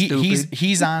 Because he's stupid.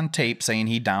 He's on tape saying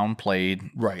he downplayed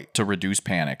to reduce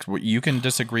panic. You can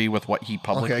disagree with what he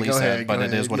publicly said, but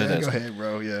it is what it is. Go ahead,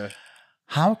 bro. Yeah.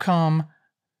 How come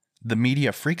the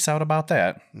media freaks out about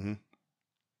that?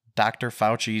 Dr.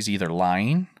 Fauci's either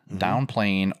lying,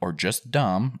 downplaying, or just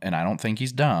dumb, and I don't think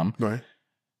he's dumb. Right.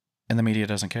 And the media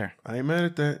doesn't care. I ain't mad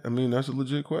at that. I mean, that's a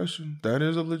legit question. That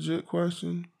is a legit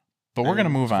question. But we're going to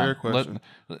move on. Fair question.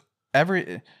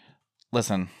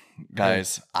 Listen,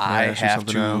 guys, I have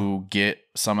to get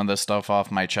some of this stuff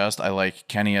off my chest. I like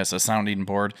Kenny as a sounding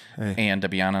board. Hey. And to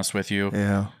be honest with you,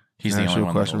 he's the only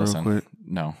one that'll listen. Real quick?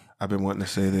 No. I've been wanting to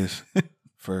say this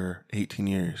for 18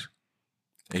 years.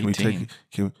 Can 18.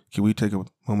 we take a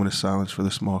moment of silence for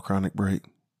the small chronic break?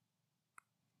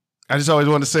 I just always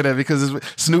wanted to say that because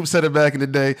Snoop said it back in the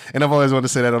day, and I've always wanted to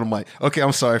say that on the mic. Okay,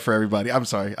 I'm sorry for everybody. I'm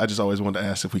sorry. I just always wanted to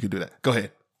ask if we could do that. Go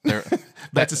ahead.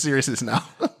 Back to seriousness now.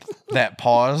 That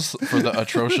pause for the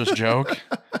atrocious joke.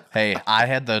 Hey, I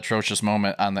had the atrocious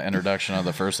moment on the introduction of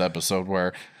the first episode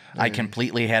where I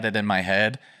completely had it in my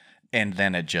head, and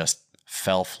then it just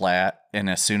fell flat. And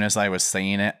as soon as I was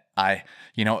saying it, I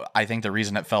think the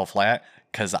reason it fell flat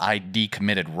because I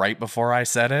decommitted right before I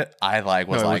said it. It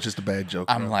was just a bad joke.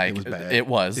 I'm like, it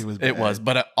was.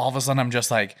 But all of a sudden, I'm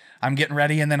just like, I'm getting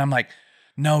ready, and then I'm like,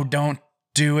 no, don't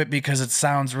do it because it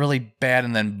sounds really bad,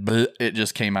 and then it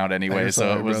just came out anyway.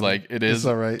 So it was like, it is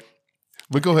all right.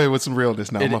 But go ahead with some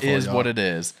realness now. It is what it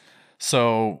is.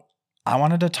 So I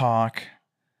wanted to talk.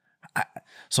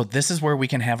 So this is where we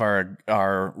can have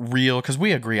our real, because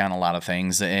we agree on a lot of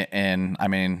things. And I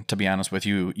mean, to be honest with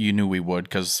you, you knew we would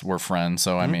because we're friends.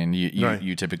 So, I mean,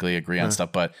 you typically agree on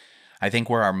stuff. But I think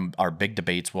where our big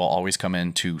debates will always come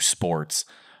into sports.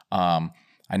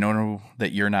 I know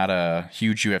that you're not a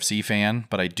huge UFC fan,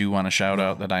 but I do want to shout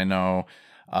out that I know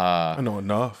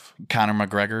enough. Conor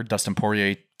McGregor, Dustin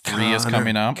Poirier 3 is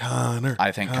coming up.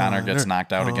 I think Conor gets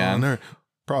knocked out again.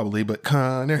 Probably, but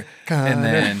Conor. And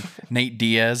then Nate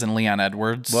Diaz and Leon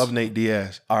Edwards. Love Nate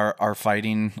Diaz. Are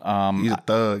fighting. He's a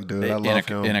thug, dude. I love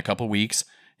him. In a couple weeks.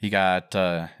 You got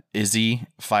Izzy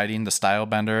fighting the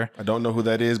Stylebender. I don't know who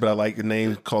that is, but I like the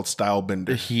name called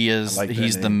Stylebender. He's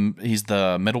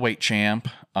the middleweight champ.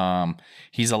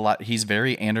 He's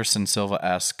very Anderson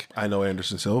Silva-esque. I know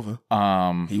Anderson Silva.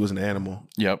 He was an animal.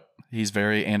 Yep. He's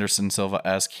very Anderson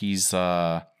Silva-esque. He's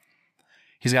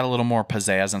got a little more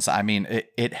pizzazz, and I mean,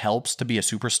 it helps to be a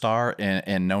superstar,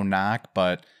 and no knock,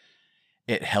 but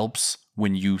it helps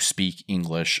when you speak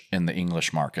English in the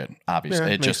English market. Obviously,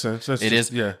 yeah, it makes sense.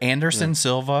 Anderson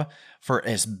Silva, for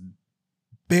as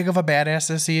big of a badass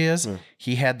as he is,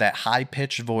 he had that high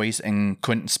pitched voice and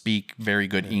couldn't speak very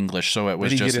good English. So it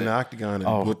was just get an octagon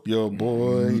and whip your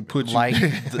boy. He put you like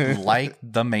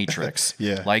the Matrix.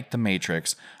 Like the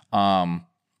Matrix.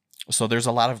 So there's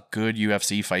a lot of good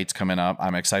UFC fights coming up.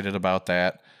 I'm excited about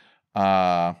that.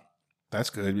 That's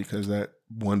good because that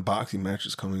one boxing match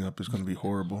is coming up is going to be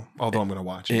horrible. Although I'm going to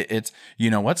watch it. It's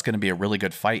what's going to be a really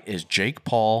good fight is Jake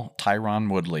Paul, Tyron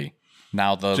Woodley.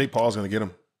 Now Jake Paul's going to get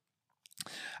him.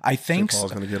 I think so.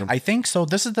 I think so.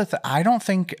 This is I don't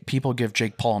think people give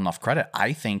Jake Paul enough credit.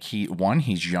 I think he's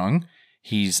young.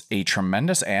 He's a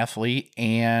tremendous athlete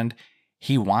and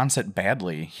he wants it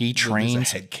badly. He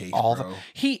trains a head case, bro.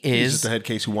 He's just a head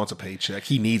case who wants a paycheck.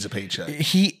 He needs a paycheck.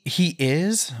 He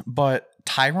is, but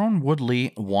Tyron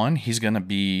Woodley,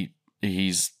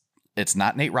 it's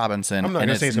not Nate Robinson. I'm not going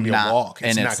to say it's going to be a walk.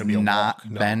 It's not going to be a walk.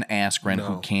 Ben Askren,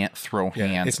 who can't throw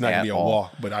hands. It's not going to be a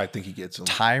walk, but I think he gets him.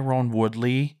 Tyron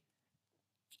Woodley,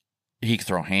 he can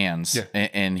throw hands,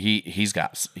 and he's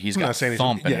got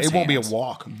thump in his it won't hands. be a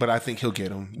walk, but I think he'll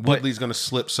get him. Woodley's going to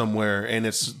slip somewhere, and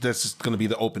that's going to be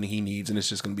the opening he needs, and it's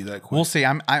just going to be that quick. We'll see.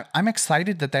 I'm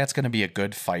excited that's going to be a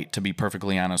good fight, to be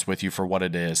perfectly honest with you, for what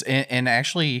it is. And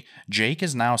actually, Jake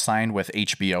is now signed with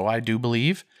HBO, I do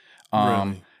believe.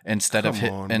 Really? Instead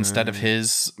of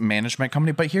his management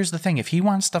company. But here's the thing. If he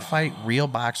wants to fight real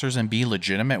boxers and be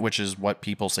legitimate, which is what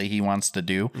people say he wants to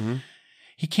do,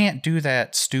 he can't do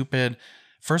that stupid.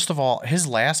 First of all, his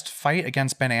last fight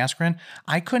against Ben Askren,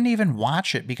 I couldn't even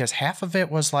watch it because half of it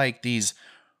was like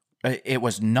it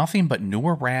was nothing but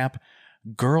newer rap,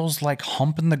 girls like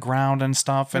humping the ground and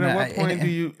stuff. And at what point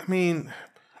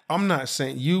I'm not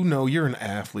saying, you're an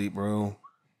athlete, bro.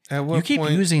 At what you keep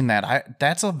point, using that.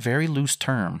 That's a very loose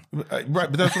term. Right,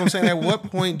 but that's what I'm saying. At what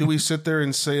point do we sit there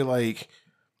and say, like,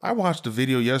 I watched a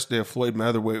video yesterday of Floyd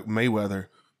Mayweather,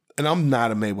 and I'm not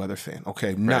a Mayweather fan,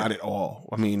 okay? Not at all.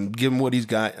 I mean, given what he's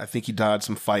got, I think he dodged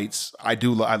some fights. I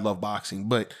love boxing,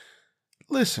 but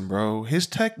listen, bro, his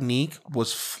technique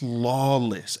was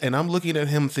flawless. And I'm looking at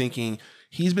him thinking,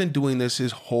 he's been doing this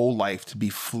his whole life to be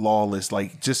flawless,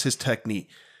 like just his technique.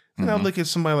 And I look at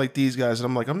somebody like these guys and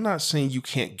I'm like, I'm not saying you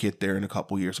can't get there in a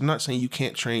couple years. I'm not saying you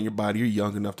can't train your body. You're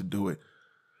young enough to do it.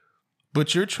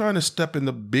 But you're trying to step in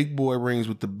the big boy rings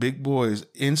with the big boys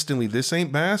instantly. This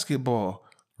ain't basketball.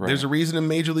 Right. There's a reason in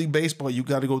Major League Baseball you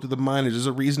got to go to the minors. There's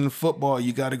a reason in football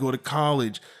you got to go to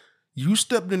college. You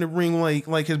stepped in the ring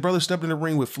like his brother stepped in the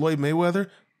ring with Floyd Mayweather.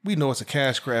 We know it's a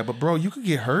cash grab, but bro, you could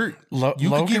get hurt.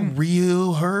 You could get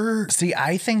real hurt. See,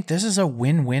 I think this is a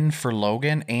win-win for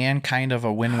Logan and kind of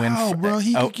a win-win. Oh, bro,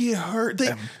 he could get hurt.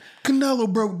 Canelo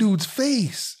broke dude's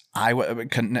face.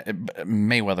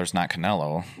 Mayweather's not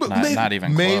Canelo. Not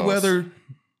even close. Mayweather,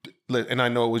 and I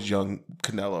know it was young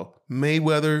Canelo.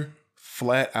 Mayweather,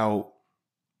 flat out,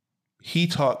 he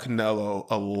taught Canelo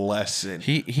a lesson.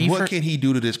 What can he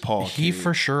do to this Paul kid? He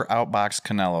for sure outboxed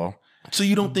Canelo. So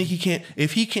you don't think he can't?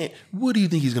 If he can't, what do you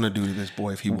think he's going to do to this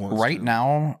boy if he wants to? Right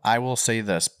now, I will say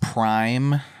this.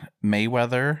 Prime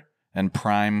Mayweather and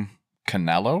prime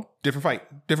Canelo. Different fight.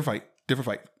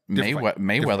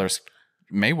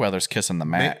 Mayweather's kissing the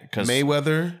mat. Because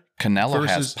Canelo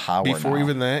has power before now.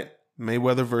 Even that,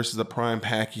 Mayweather versus the prime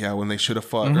Pacquiao when they should have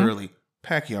fought early.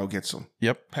 Pacquiao gets him.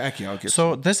 Yep. Pacquiao gets him.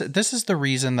 So this is the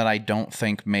reason that I don't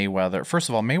think Mayweather... First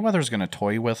of all, Mayweather's going to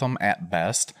toy with him at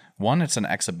best. One, it's an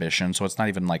exhibition, so it's not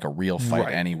even like a real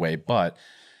fight anyway. But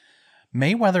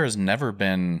Mayweather has never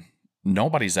been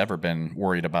nobody's ever been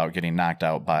worried about getting knocked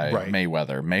out by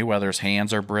Mayweather. Mayweather's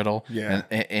hands are brittle. Yeah.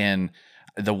 And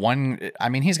the one, I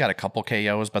mean, he's got a couple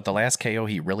KOs, but the last KO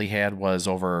he really had was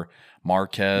over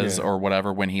Marquez or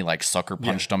whatever, when he like sucker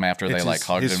punched him after they like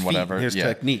hugged and whatever. His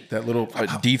technique, that little.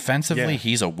 Defensively,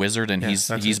 he's a wizard, and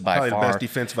he's by far the best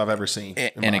defensive I've ever seen.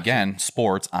 And again,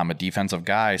 sports, I'm a defensive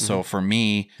guy. So for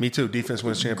me too. Defense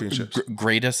wins championships.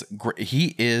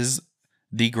 He is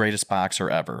the greatest boxer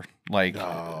ever. Like,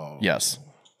 yes,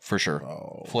 for sure.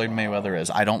 Floyd Mayweather is.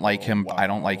 I don't like him. I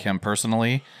don't like him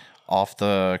personally. Out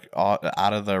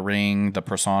of the ring, the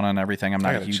persona and everything. I'm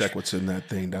not a huge. Check what's in that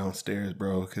thing downstairs,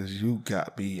 bro, because you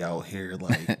got me out here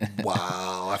like,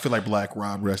 wow. I feel like Black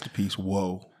Rob, rest in peace.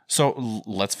 Whoa. So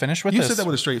let's finish with this. You said that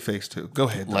with a straight face too. Go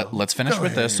ahead. Let's finish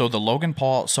with this. So the Logan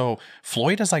Paul. So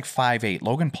Floyd is like 5'8".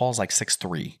 Logan Paul's like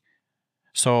 6'3".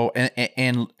 So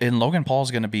and Logan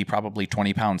Paul's going to be probably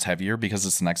 20 pounds heavier because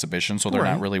it's an exhibition. So they're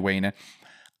not really weighing it.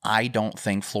 I don't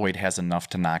think Floyd has enough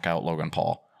to knock out Logan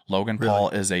Paul. Logan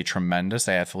Paul is a tremendous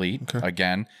athlete. Okay.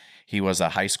 Again, he was a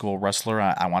high school wrestler.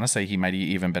 I want to say he might have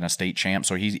even been a state champ.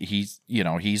 So he's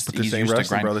used to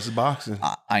grind. Bro, this is boxing.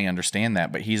 I understand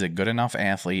that, but he's a good enough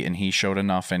athlete, and he showed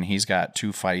enough, and he's got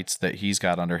 2 fights that he's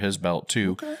got under his belt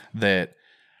too. Okay. That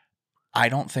I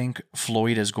don't think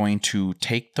Floyd is going to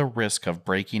take the risk of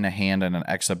breaking a hand in an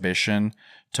exhibition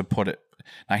to put it.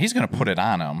 Now he's going to put it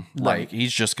on him. Right. Like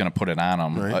he's just going to put it on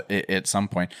him at some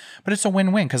point. But it's a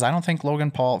win-win because I don't think Logan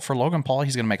Paul,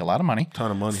 he's going to make a lot of money. Ton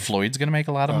of money. Floyd's going to make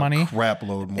a lot of money. Crap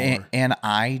load more. And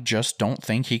I just don't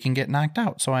think he can get knocked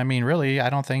out. So I mean, really, I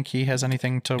don't think he has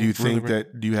anything to. Do you think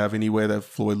that? Do you have any way that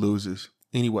Floyd loses?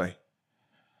 Any way?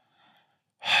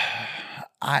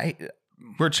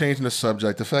 We're changing the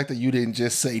subject. The fact that you didn't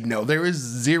just say no, there is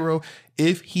zero.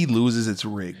 If he loses, it's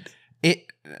rigged.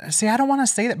 See, I don't want to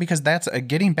say that because that's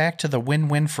getting back to the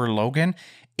win-win for Logan.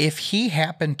 If he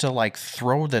happened to like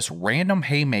throw this random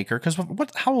haymaker, because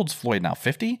how old's Floyd now?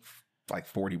 50? Like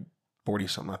 40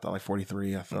 something. I thought like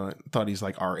 43. I thought he's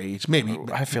like our age. Maybe.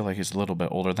 I feel like he's a little bit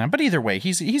older than. But either way,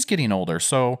 he's getting older.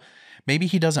 So maybe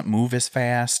he doesn't move as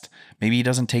fast. Maybe he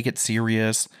doesn't take it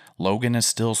serious. Logan is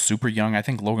still super young. I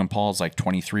think Logan Paul is like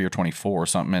 23 or 24 or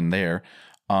something in there.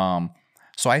 So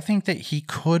I think that he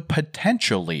could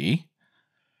potentially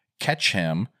catch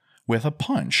him with a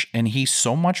punch, and he's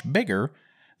so much bigger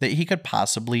that he could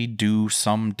possibly do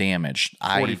some damage.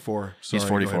 44. He's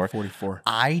 44. 44.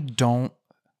 I don't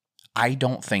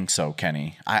think so,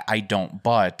 Kenny. I don't,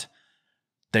 but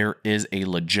there is a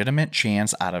legitimate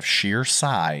chance out of sheer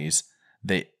size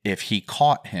that if he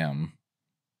caught him,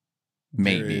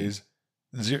 maybe. There is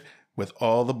zero. With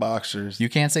all the boxers. You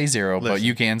can't say zero, but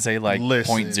you can say like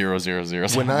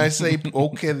 0.0000. When I say,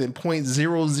 okay, then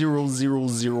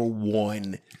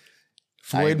 0.00001.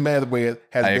 Floyd Mayweather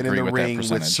has been in the ring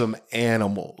with some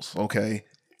animals, okay?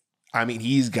 I mean,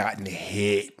 he's gotten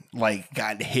hit by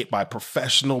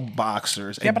professional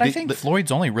boxers. Yeah, but I think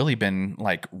Floyd's only really been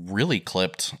like really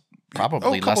clipped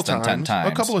probably less than 10 times.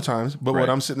 A couple of times. But what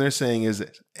I'm sitting there saying is,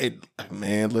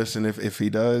 man, listen, if he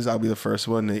does, I'll be the first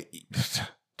one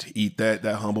to eat that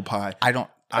humble pie.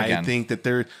 I think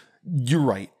that you're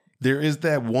right. There is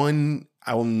that one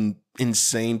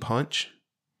insane punch.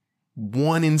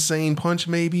 One insane punch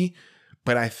maybe.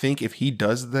 But I think if he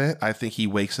does that, I think he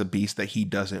wakes a beast that he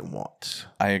doesn't want.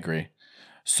 I agree.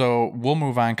 So we'll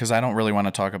move on because I don't really want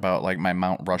to talk about like my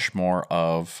Mount Rushmore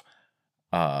of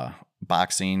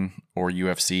boxing or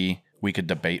UFC. We could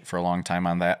debate for a long time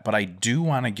on that. But I do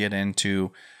want to get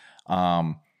into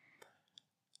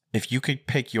if you could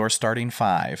pick your starting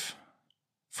 5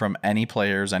 from any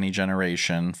players, any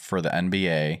generation for the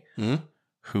NBA,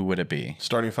 who would it be?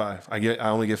 Starting 5. I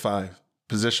only get 5.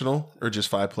 Positional or just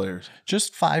 5 players?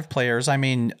 Just 5 players. I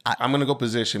mean, I'm going to go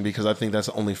position because I think that's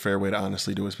the only fair way to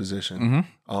honestly do his position.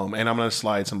 Mm-hmm. And I'm going to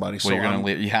slide somebody. Well, you're going to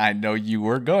leave. Yeah, I know you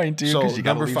were going to because you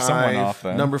got to leave someone off.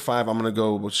 Then. Number 5, I'm going to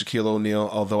go with Shaquille O'Neal.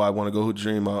 Although I want to go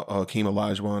dream Hakeem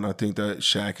Olajuwon. I think that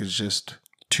Shaq is just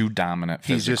too dominant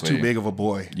physically. He's just too big of a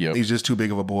boy. Yep. He's just too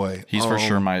big of a boy. He's for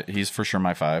sure my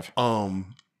 5.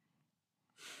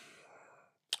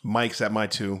 Mike's at my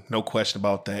 2. No question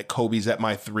about that. Kobe's at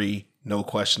my 3. No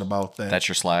question about that. That's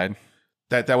your slide?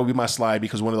 That would be my slide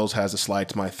because one of those has a slide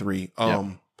to my 3.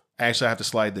 Actually, I have to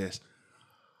slide this.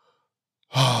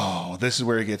 Oh, this is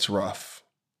where it gets rough.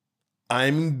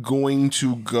 I'm going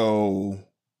to go.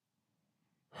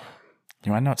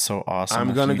 You know what's so awesome?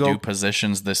 I'm going to go do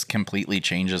positions. This completely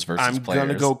changes versus players. I'm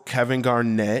going to go Kevin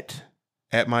Garnett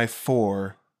at my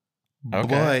 4. Okay.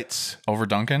 But over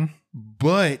Duncan?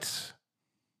 But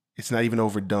it's not even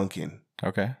over Duncan.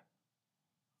 Okay.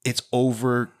 It's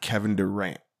over Kevin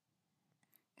Durant.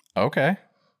 Okay.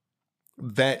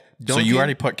 that So you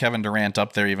already put Kevin Durant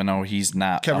up there, even though he's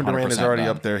not. Kevin Durant is already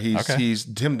done. up there. He's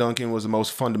Tim Duncan was the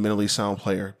most fundamentally sound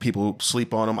player. People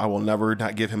sleep on him. I will never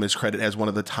not give him his credit as one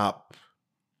of the top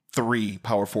 3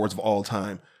 power forwards of all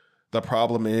time. The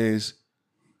problem is,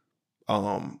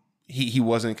 he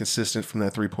wasn't consistent from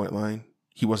that 3-point line.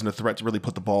 He wasn't a threat to really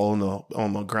put the ball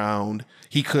on the ground.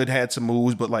 He could had some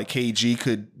moves, but like KG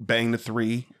could bang the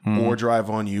 3 or drive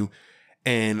on you.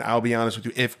 And I'll be honest with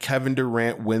you, if Kevin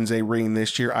Durant wins a ring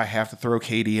this year, I have to throw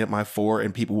KD at my 4,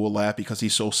 and people will laugh because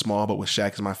he's so small. But with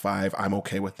Shaq as my 5, I'm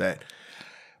okay with that.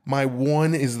 My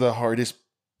 1 is the hardest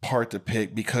part to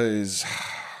pick because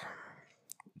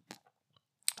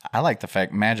I like the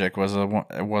fact Magic was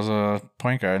a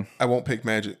point guard. I won't pick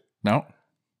Magic. No.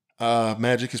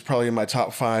 Magic is probably in my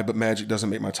top 5, but Magic doesn't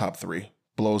make my top 3.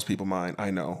 Blows people mind.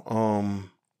 I know.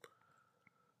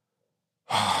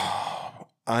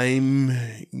 I'm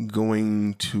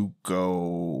going to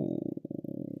go.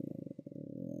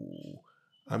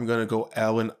 I'm going to go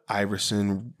Allen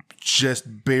Iverson,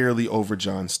 just barely over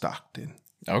John Stockton.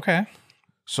 Okay.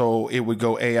 So it would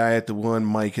go AI at the 1,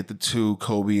 Mike at the 2,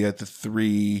 Kobe at the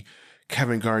 3,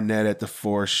 Kevin Garnett at the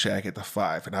 4, Shaq at the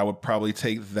 5. And I would probably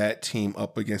take that team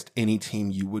up against any team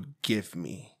you would give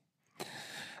me.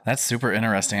 That's super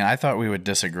interesting. I thought we would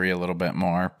disagree a little bit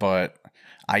more, but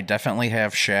I definitely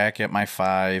have Shaq at my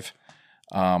 5.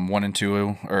 1 and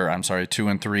 2, or I'm sorry, 2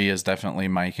 and 3 is definitely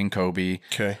Mike and Kobe.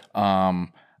 Okay.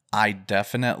 I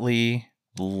definitely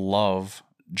love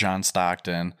John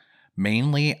Stockton,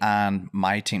 mainly on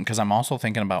my team, because I'm also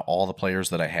thinking about all the players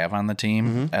that I have on the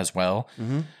team as well.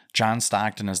 John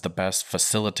Stockton is the best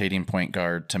facilitating point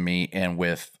guard to me, and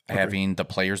with having the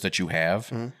players that you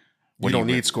have, you don't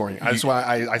need scoring. That's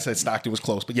why I said Stockton was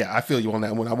close. But yeah, I feel you on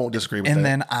that one. I won't disagree with that. And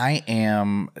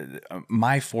then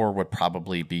my 4 would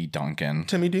probably be Duncan.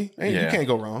 Timmy D. Hey, you can't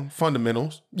go wrong.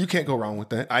 Fundamentals. You can't go wrong with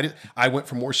that. I went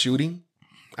for more shooting.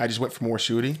 I just went for more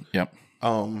shooting. Yep.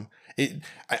 I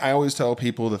always tell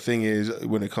people the thing is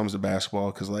when it comes to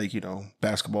basketball, because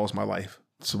basketball is my life.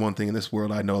 It's the one thing in this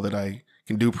world I know that I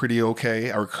can do pretty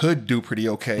okay, or could do pretty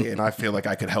okay, and I feel like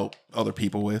I could help other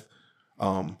people with.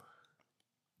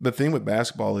 The thing with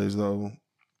basketball is, though,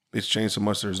 it's changed so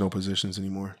much there's no positions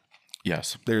anymore.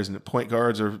 Yes. There's point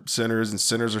guards or centers, and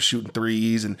centers are shooting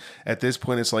threes. And at this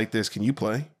point, it's like this. Can you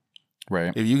play?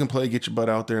 Right. If you can play, get your butt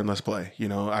out there and let's play.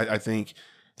 I think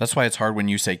that's why it's hard when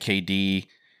you say KD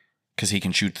because he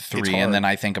can shoot the 3. And then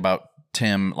I think about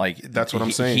Tim, like that's what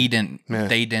I'm saying.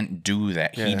 They didn't do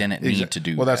that. He didn't need to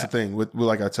do that. Well, that's the thing.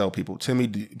 Like I tell people, Timmy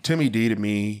D to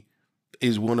me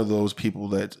is one of those people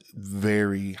that's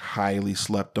very highly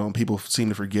slept on. People seem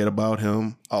to forget about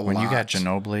him a lot. When you got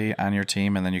Ginobili on your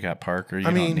team and then you got Parker, you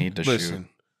don't need to shoot.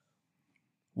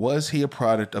 Was he a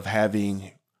product of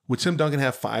having... Would Tim Duncan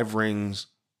have 5 rings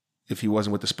if he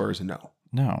wasn't with the Spurs? No.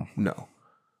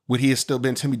 Would he have still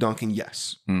been Timmy Duncan?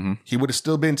 Yes. He would have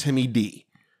still been Timmy D.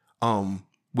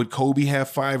 Would Kobe have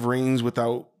 5 rings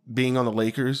without being on the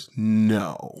Lakers?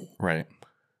 No. Right.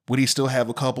 Would he still have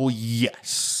a couple?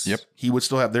 Yes. Yep. He would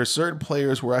still have. There's certain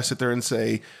players where I sit there and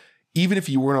say, even if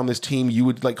you weren't on this team, you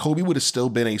would, like, Kobe would have still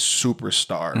been a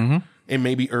superstar and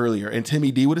maybe earlier. And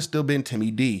Timmy D would have still been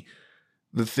Timmy D.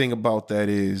 The thing about that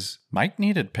is Mike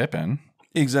needed Pippen.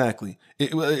 Exactly.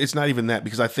 It's not even that,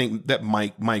 because I think that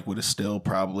Mike would have still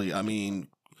probably,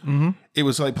 it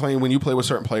was like when you play with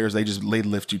certain players, they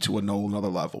lift you to another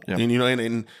level. Yep.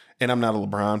 And and I'm not a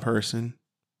LeBron person,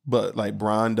 but like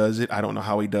Bron does it. I don't know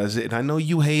how he does it. And I know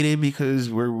you hate it because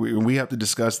we have to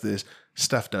discuss this.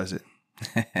 Steph does it.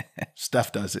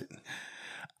 Steph does it.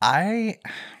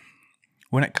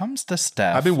 When it comes to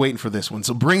Steph, I've been waiting for this one.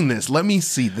 So bring this. Let me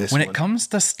see this when one. When it comes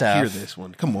to Steph, hear this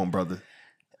one. Come on, brother.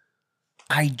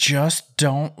 I just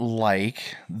don't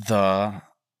like the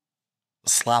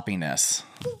sloppiness,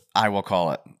 I will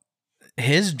call it.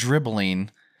 His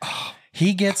dribbling,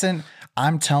 he gets in.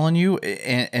 I'm telling you,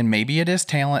 and maybe it is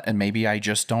talent, and maybe I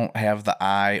just don't have the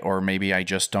eye, or maybe I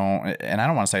just don't. And I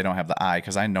don't want to say I don't have the eye,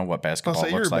 because I know what basketball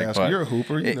looks like. But you're a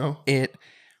hooper, you know.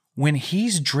 When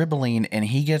he's dribbling and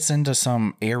he gets into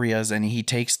some areas and he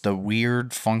takes the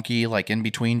weird, funky, like in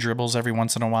between dribbles every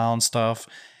once in a while and stuff,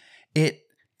 it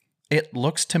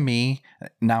looks to me,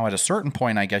 now at a certain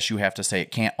point, I guess you have to say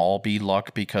it can't all be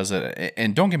luck, because,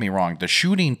 and don't get me wrong, the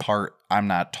shooting part I'm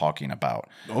not talking about.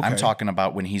 Okay. I'm talking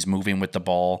about when he's moving with the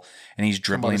ball and he's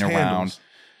dribbling around. Handles.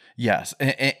 Yes.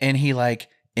 And he like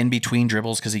in between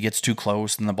dribbles, because he gets too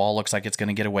close and the ball looks like it's going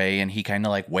to get away, and he kind of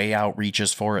like way out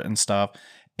reaches for it and stuff.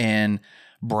 And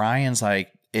Brian's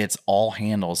like, it's all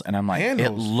handles. And I'm like,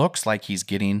 It looks like he's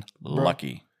getting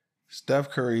lucky. Steph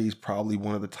Curry is probably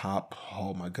one of the top.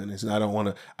 Oh my goodness! And I don't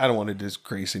want to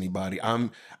disgrace anybody.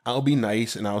 I'll be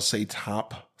nice and I'll say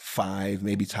top 5,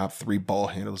 maybe top 3 ball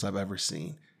handles I've ever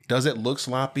seen. Does it look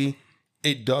sloppy?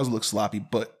 It does look sloppy,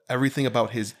 but everything about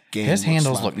his game. His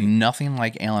handles look nothing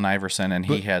like Allen Iverson, and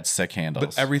he had sick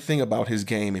handles. But everything about his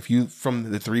game, if you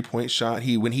from the 3-point shot,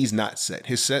 when he's not set,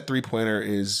 his set 3-pointer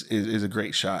is a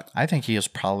great shot. I think he is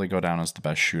probably go down as the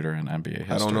best shooter in NBA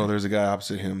history. I don't know. There's a guy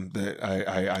opposite him that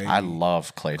I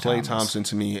love Klay Thompson. Klay Thompson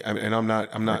to me, and I'm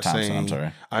not saying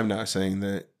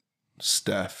that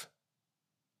Steph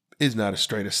is not a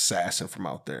straight assassin from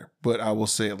out there, but I will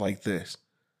say it like this.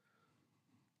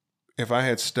 If you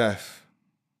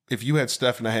had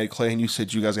Steph and I had Klay and you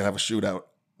said you guys gotta have a shootout,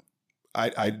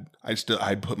 I'd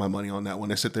put my money on that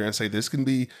one. I sit there and say this can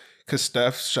be, because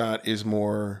Steph's shot is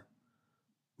more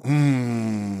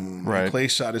right.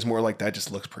 Klay's shot is more like that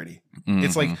just looks pretty.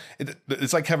 Mm-hmm.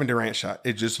 It's like Kevin Durant's shot.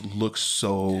 It just looks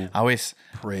so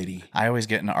pretty. I always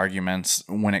get in arguments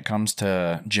when it comes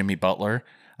to Jimmy Butler.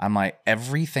 I'm like,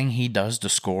 everything he does to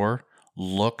score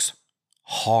looks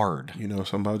hard. You know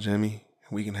something about Jimmy?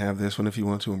 We can have this one if you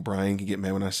want to, and Brian can get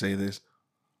mad when I say this.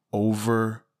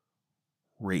 Overrated.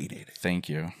 Thank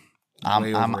you.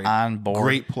 I'm on board.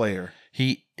 Great player.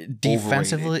 He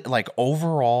defensively,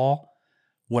 overall,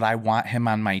 would I want him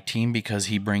on my team because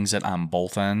he brings it on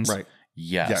both ends? Right.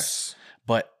 Yes.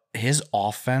 But his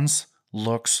offense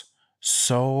looks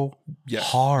so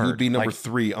hard. You'd be number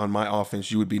 3 on my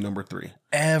offense. You would be number 3.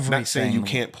 Everything. Not saying you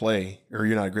can't play or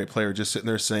you're not a great player. Just sitting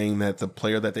there saying that the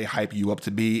player that they hype you up to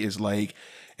be is like,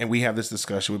 and we have this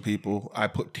discussion with people. I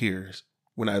put tiers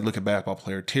when I look at basketball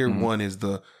player. Tier 1 is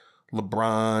the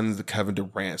LeBrons, the Kevin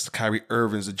Durants, the Kyrie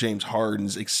Irvings, the James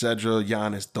Hardens, etc.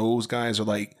 Giannis. Those guys are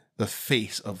like the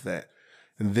face of that.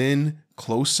 And then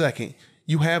close second,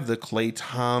 you have the Klay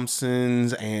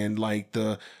Thompsons and like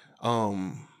the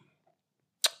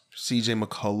CJ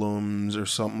McCollums or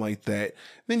something like that.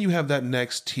 Then you have that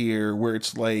next tier where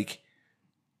it's like,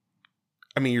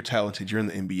 I mean, you're talented. You're in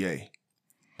the NBA.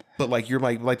 But like, you're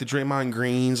like the Draymond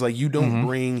Greens, like you don't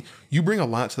you bring a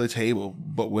lot to the table,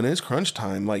 but when it's crunch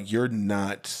time, like you're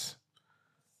not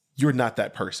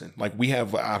that person. Like we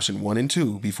have option 1 and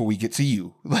 2 before we get to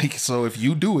you. Like, so if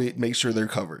you do it, make sure they're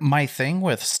covered. My thing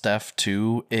with Steph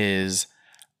too is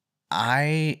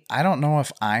I don't know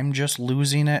if I'm just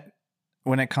losing it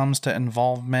when it comes to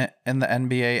involvement in the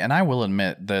NBA. And I will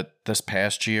admit that this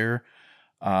past year,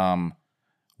 you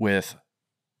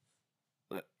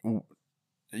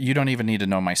don't even need to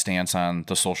know my stance on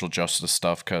the social justice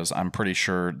stuff, because I'm pretty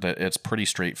sure that it's pretty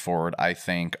straightforward. I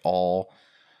think all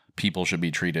people should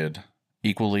be treated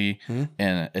equally,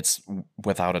 and it's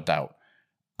without a doubt.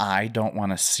 I don't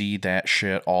want to see that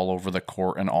shit all over the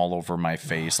court and all over my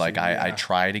face. I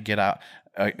try to get out.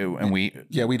 And we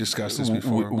discussed this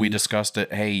before. We discussed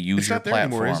it. Hey, use your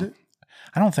platform. Anymore, is it?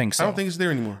 I don't think so. I don't think it's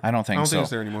there anymore. I don't think it's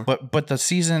there anymore. But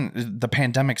the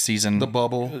pandemic season, the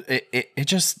bubble, it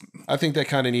just. I think that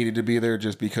kind of needed to be there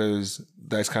just because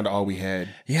that's kind of all we had.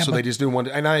 Yeah. So they just didn't want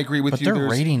to. And I agree with you. But their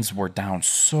ratings were down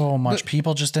so much.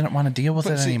 People just didn't want to deal with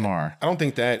it anymore. I don't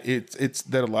think that it's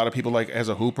that a lot of people, like as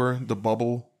a hooper, the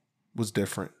bubble was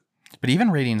different. But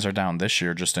even ratings are down this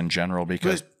year, just in general,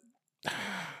 because.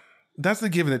 That's the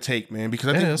give and the take, man,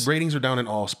 because I think ratings are down in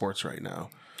all sports right now.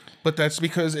 But that's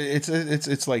because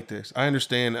it's like this. I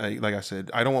understand, like I said,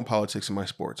 I don't want politics in my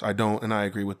sports. I don't, and I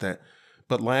agree with that.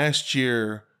 But last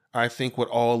year, I think what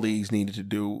all leagues needed to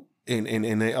do, and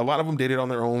a lot of them did it on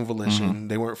their own volition.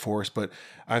 They weren't forced. But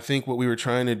I think what we were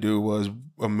trying to do was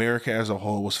America as a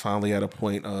whole was finally at a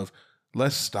point of,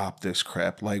 let's stop this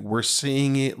crap. Like, we're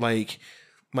seeing it like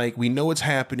we know it's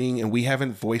happening and we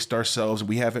haven't voiced ourselves.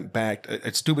 We haven't backed,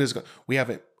 it's stupid as we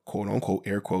haven't, quote unquote,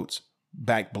 air quotes,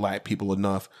 backed black people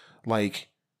enough. Like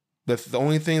the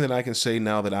only thing that I can say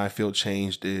now that I feel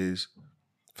changed is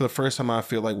for the first time, I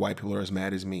feel like white people are as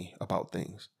mad as me about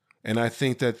things. And I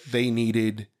think that they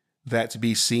needed that to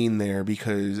be seen there,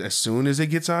 because as soon as it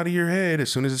gets out of your head, as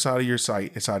soon as it's out of your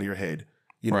sight, it's out of your head.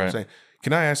 You know what I'm saying?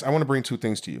 Can I ask? I want to bring 2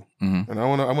 things to you, and I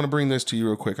want to bring this to you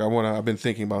real quick. I've been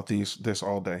thinking about this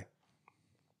all day.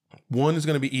 One is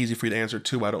going to be easy for you to answer.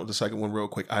 2, the second one real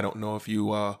quick. I don't know if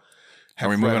you have. Are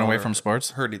we moving away from sports?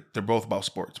 Heard it. They're both about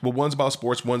sports. Well, one's about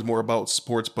sports. One's more about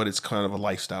sports, but it's kind of a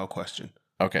lifestyle question.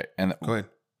 Okay, and go ahead.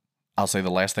 I'll say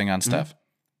the last thing on Steph.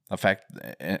 The fact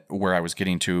where I was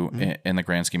getting to in the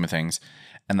grand scheme of things,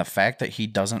 and the fact that he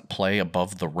doesn't play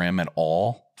above the rim at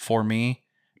all for me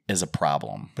is a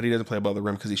problem. But he doesn't play above the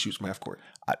rim because he shoots from half court.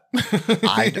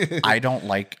 I don't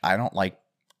like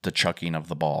the chucking of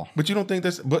the ball. But you don't think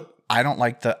that's? But I don't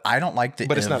like the.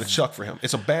 But it's not a chuck for him.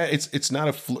 It's a bad. It's not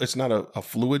a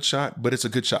fluid shot, but it's a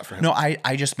good shot for him. No,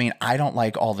 I just mean I don't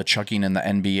like all the chucking in the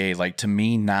NBA. Like to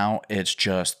me now, it's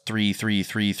just 3, 3,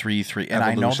 3, 3, 3, and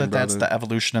I know that that's the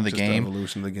evolution of the game.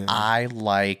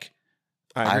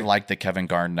 I like the Kevin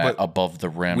Garnett above the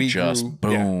rim,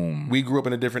 boom. Yeah. We grew up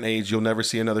in a different age. You'll never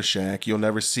see another Shaq. You'll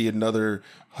never see another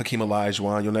Hakeem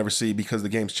Olajuwon. You'll never see, because the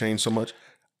game's changed so much.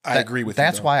 I agree with you.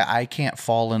 That's why I can't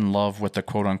fall in love with the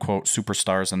quote unquote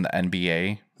superstars in the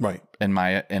NBA. Right. In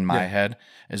my head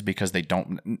is because they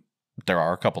don't. There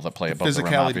are a couple that play above the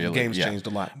rim. Physicality, the game's changed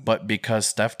a lot. But because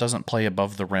Steph doesn't play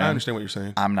above the rim, I understand what you're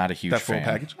saying. I'm not a huge fan. That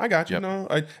full package. I got you. Yep. No,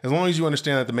 as long as you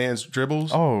understand that the man's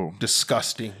dribbles,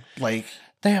 disgusting. Like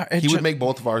they are. He would make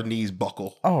both of our knees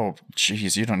buckle. Oh,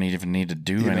 jeez, you don't even need to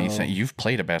do anything. You've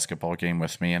played a basketball game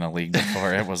with me in a league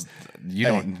before. It was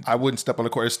I wouldn't step on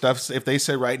the court. If they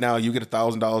said right now you get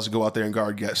 $1,000 to go out there and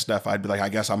guard Steph, I'd be like, I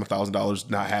guess I'm $1,000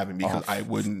 not having, because I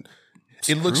wouldn't.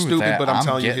 It looks stupid, but I'm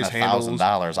telling you, his handles.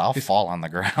 $1,000, I'll fall on the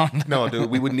ground. No, dude,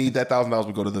 we would need that $1,000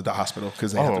 to go to the hospital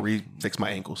because they have to refix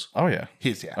my ankles. Oh yeah,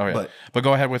 But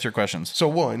go ahead with your questions. So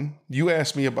one, you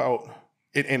asked me about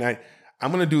it, and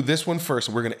I'm going to do this one first,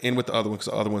 and we're going to end with the other one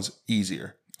because the other one's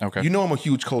easier. Okay. You know I'm a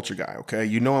huge culture guy, okay?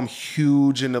 You know I'm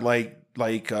huge into like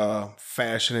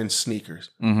fashion and sneakers.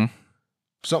 Mm-hmm.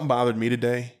 Something bothered me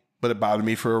today, but it bothered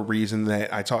me for a reason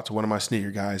that I talked to one of my sneaker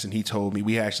guys, and he told me,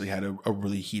 we actually had a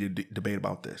really heated debate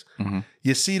about this. Mm-hmm.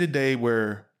 You see today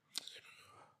where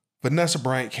Vanessa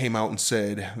Bryant came out and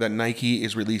said that Nike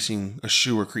is releasing a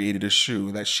shoe or created a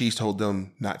shoe that she's told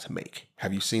them not to make.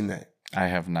 Have you seen that? I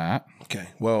have not. Okay.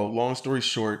 Well, long story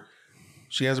short,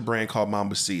 she has a brand called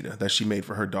Mambasita that she made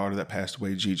for her daughter that passed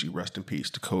away, Gigi. Rest in peace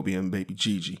to Kobe and baby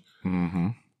Gigi.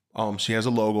 Mm-hmm. She has a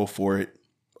logo for it.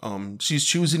 She's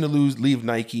choosing to leave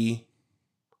Nike.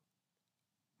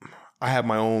 I have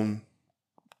my own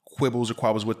quibbles or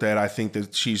quabbles with that. I think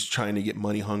that she's trying to get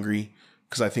money hungry,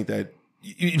 because I think that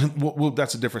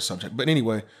that's a different subject. But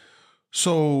anyway,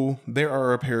 so there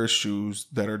are a pair of shoes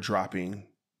that are dropping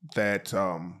that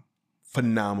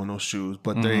phenomenal shoes,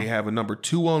 but they have a number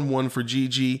 2 on one for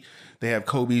Gigi. They have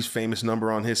Kobe's famous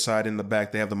number on his side. In the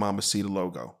back, they have the Mambasita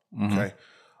logo. Mm-hmm. Okay.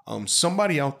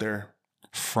 Somebody out there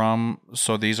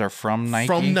so these are from Nike?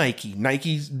 From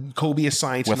Nike. Kobe is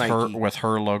signed to Nike. With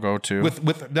her logo too?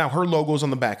 With now her logo's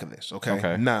on the back of this.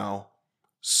 Okay. Now,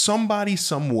 somebody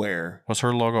somewhere. Was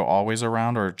her logo always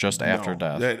around or just after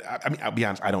death? I mean, I'll be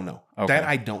honest, I don't know. Okay. That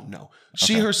I don't know.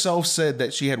 She herself said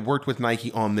that she had worked with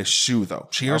Nike on this shoe, though.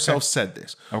 She herself said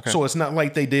this. Okay. So it's not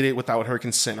like they did it without her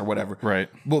consent or whatever. Right.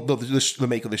 Well, the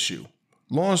make of the shoe.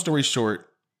 Long story short,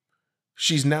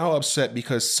 she's now upset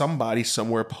because somebody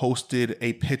somewhere posted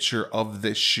a picture of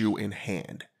this shoe in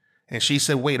hand. And she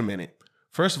said, wait a minute.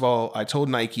 First of all, I told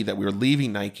Nike that we were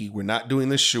leaving Nike. We're not doing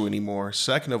this shoe anymore.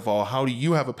 Second of all, how do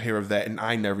you have a pair of that and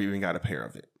I never even got a pair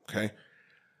of it? Okay.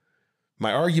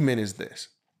 My argument is this.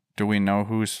 Do we know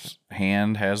whose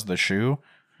hand has the shoe?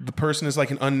 The person is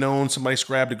like an unknown. Somebody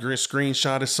grabbed a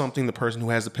screenshot of something. The person who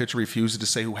has the picture refuses to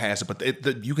say who has it.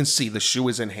 But you can see the shoe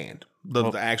is in hand. The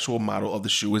actual model of the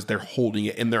shoe is they're holding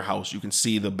it in their house. You can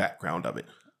see the background of it.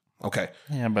 Okay.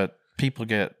 Yeah, but people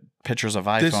get pictures of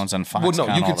iPhones and Foxconn all the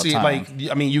time. You can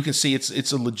see you can see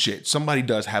it's a legit. Somebody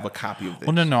does have a copy of this.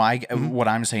 Well, no. What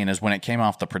I'm saying is when it came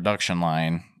off the production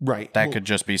line, right? That could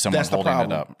just be someone holding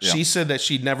it up. Yeah. She said that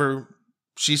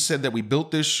she said that we built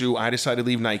this shoe. I decided to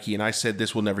leave Nike, and I said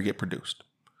this will never get produced.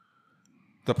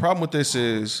 The problem with this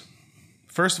is,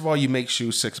 first of all, you make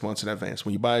shoes 6 months in advance.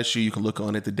 When you buy a shoe, you can look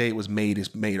on it. The day it was made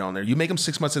is made on there. You make them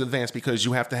 6 months in advance because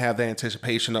you have to have the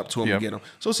anticipation up to them to get them.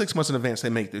 So 6 months in advance, they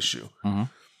make this shoe. Mm-hmm.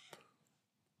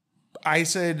 I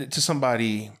said to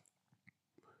somebody,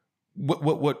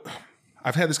 what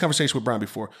I've had this conversation with Brian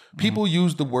before. People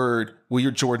use the word, well,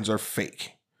 your Jordans are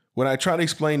fake. What I try to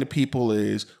explain to people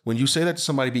is when you say that to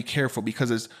somebody, be careful,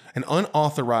 because it's an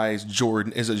unauthorized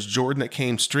Jordan is a Jordan that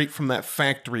came straight from that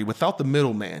factory without the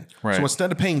middleman. Right. So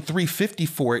instead of paying $350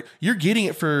 for it, you're getting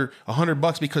it for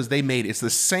 $100 because they made it. It's the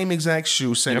same exact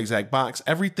shoe, same exact box.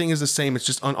 Everything is the same. It's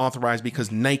just unauthorized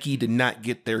because Nike did not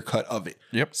get their cut of it.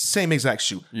 Yep. Same exact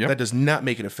shoe. Yep. That does not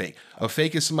make it a fake. A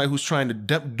fake is somebody who's trying to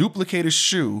duplicate a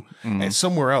shoe at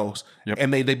somewhere else,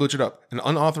 and they butchered up. An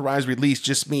unauthorized release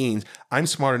just means I'm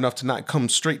smart enough to not come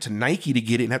straight to Nike to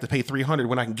get it and have to pay $300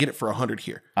 when I can get it for $100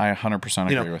 here. I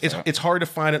 100% agree with that. It's hard to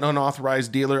find an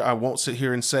unauthorized dealer. I won't sit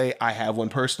here and say I have one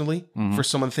personally for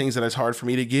some of the things that it's hard for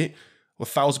me to get.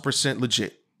 1,000%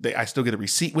 legit. I still get a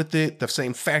receipt with it, the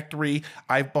same factory.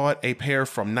 I've bought a pair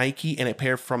from Nike and a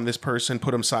pair from this person,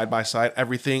 put them side by side,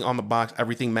 everything on the box,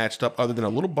 everything matched up, other than a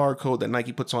little barcode that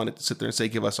Nike puts on it to sit there and say,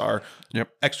 give us our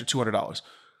extra $200.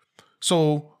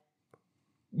 So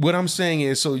what I'm saying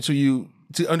is, so you,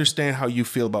 to understand how you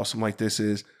feel about something like this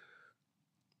is,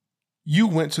 you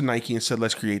went to Nike and said,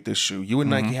 let's create this shoe. You and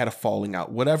Nike had a falling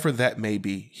out, whatever that may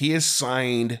be. He is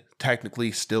signed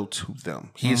technically still to them.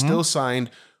 He is still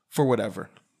signed for whatever.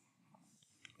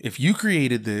 If you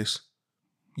created this,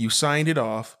 you signed it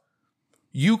off,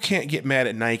 you can't get mad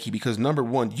at Nike because, number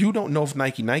one, you don't know if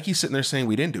Nike's sitting there saying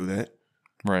we didn't do that.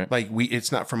 Right. Like,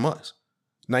 it's not from us.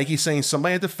 Nike's saying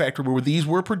somebody at the factory where these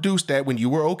were produced at when you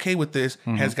were okay with this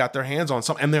has got their hands on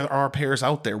some, and there are pairs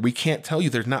out there. We can't tell you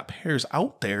there's not pairs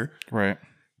out there. Right.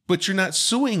 But you're not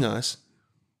suing us.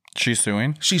 She's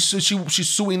suing? She's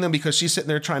suing them because she's sitting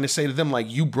there trying to say to them, like,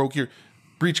 you broke your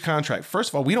breach contract. First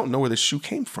of all, we don't know where this shoe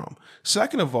came from.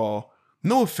 Second of all,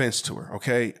 no offense to her,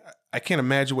 okay? I can't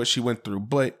imagine what she went through,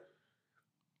 but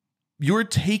you're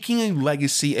taking a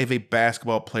legacy of a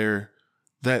basketball player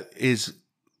that is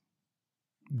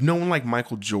known like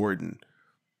Michael Jordan,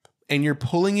 and you're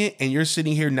pulling it, and you're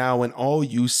sitting here now, and all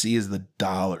you see is the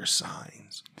dollar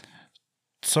signs.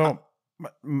 So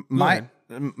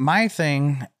my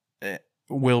thing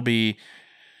will be,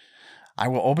 I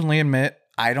will openly admit,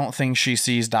 I don't think she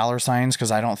sees dollar signs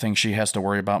because I don't think she has to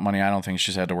worry about money. I don't think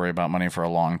she's had to worry about money for a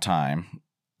long time.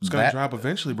 It's going to drop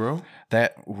eventually, bro.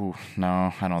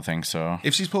 No, I don't think so.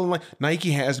 If she's pulling, like,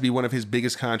 Nike has to be one of his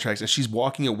biggest contracts, and she's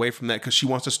walking away from that because she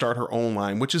wants to start her own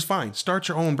line, which is fine. Start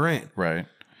your own brand. Right.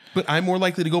 But I'm more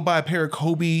likely to go buy a pair of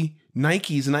Kobe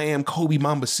Nikes than I am Kobe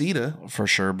Mambasita. For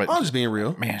sure. But I'm just being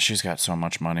real. Man, she's got so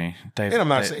much money. They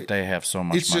have so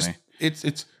much money.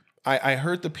 I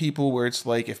heard the people where it's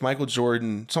like, if something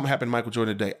happened to Michael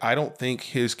Jordan today, I don't think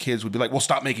his kids would be like, well,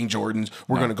 stop making Jordans.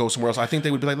 We're going to go somewhere else. I think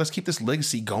they would be like, let's keep this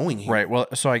legacy going here. Right. Well,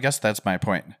 so I guess that's my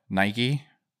point. Nike,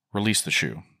 release the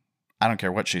shoe. I don't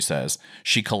care what she says.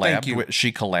 She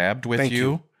collabed with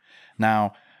you.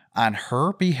 Now, on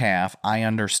her behalf, I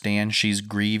understand she's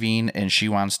grieving and she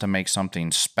wants to make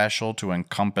something special to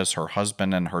encompass her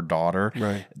husband and her daughter.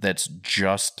 Right. That's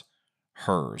just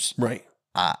hers. Right.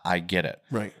 I get it.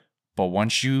 Right. But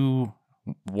once you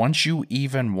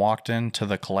even walked into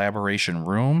the collaboration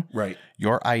room, right,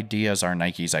 your ideas are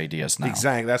Nike's ideas now.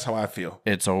 Exactly. That's how I feel.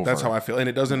 It's over. That's how I feel. And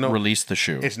it doesn't know. Release the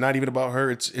shoe. It's not even about her.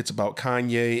 It's about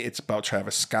Kanye. It's about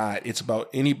Travis Scott. It's about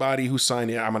anybody who signed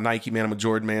it. I'm a Nike man. I'm a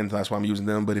Jordan man. That's why I'm using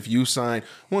them. But if you sign,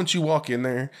 once you walk in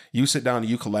there, you sit down and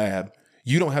you collab,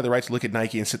 you don't have the right to look at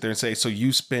Nike and sit there and say, so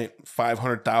you spent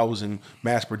 $500,000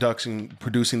 mass production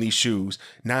producing these shoes.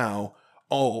 Now,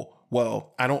 oh,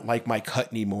 well, I don't like my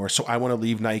cut anymore, so I want to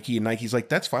leave Nike. And Nike's like,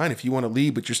 that's fine if you want to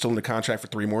leave, but you're still in the contract for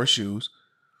 3 more shoes.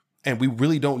 And we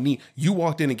really don't need, you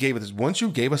walked in and gave us this. Once you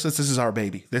gave us this is our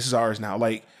baby. This is ours now.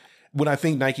 Like, what I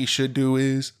think Nike should do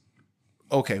is,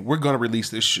 okay, we're going to release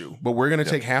this shoe, but we're going to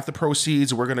take half the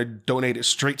proceeds and we're going to donate it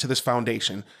straight to this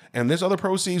foundation. And this other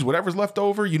proceeds, whatever's left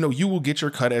over, you will get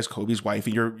your cut as Kobe's wife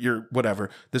and your whatever.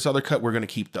 This other cut we're going to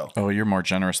keep though. Oh, you're more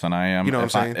generous than I am. You know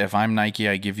what I'm saying? If I'm Nike,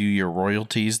 I give you your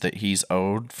royalties that he's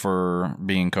owed for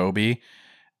being Kobe,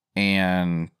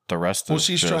 and the rest Well,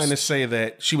 she's trying to say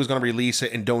that she was going to release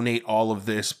it and donate all of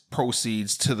this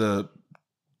proceeds to the,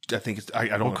 I think it's, I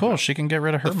don't know. Well, cool. She can get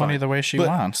rid of her money the way she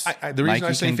wants. The reason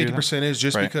I say 50% is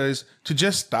just because to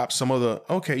just stop some of the,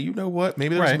 okay, you know what?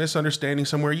 Maybe there's a misunderstanding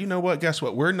somewhere. You know what? Guess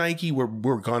what? We're Nike. We're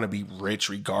going to be rich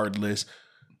regardless.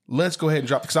 Let's go ahead and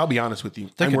drop, because I'll be honest with you.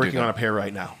 I'm working on a pair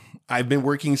right now. I've been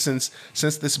working since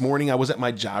this morning. I was at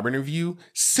my job interview,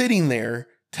 sitting there,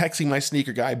 texting my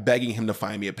sneaker guy, begging him to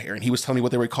find me a pair. And he was telling me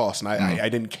what they would cost. And I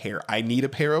didn't care. I need a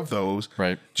pair of those.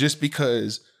 Right. Just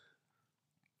because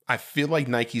I feel like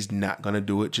Nike's not going to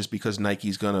do it, just because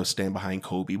Nike's going to stand behind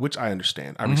Kobe, which I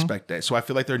understand. I respect that. So I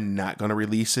feel like they're not going to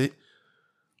release it.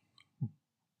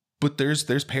 But there's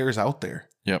pairs out there.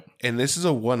 Yep. And this is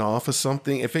a one-off of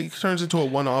something. If it turns into a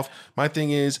one-off, my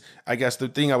thing is, I guess the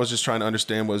thing I was just trying to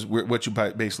understand was what you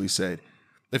basically said.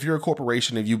 If you're a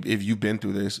corporation, if you've been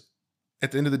through this,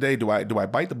 at the end of the day, do I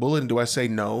bite the bullet and do I say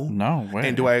no? No way.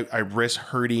 And do I risk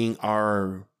hurting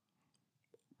our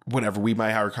whatever we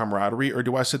might have, our camaraderie, or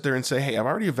do I sit there and say, hey, I've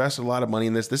already invested a lot of money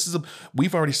in this.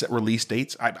 We've already set release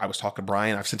dates. I was talking to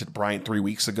Brian. I've sent it to Brian 3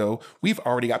 weeks ago. We've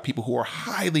already got people who are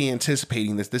highly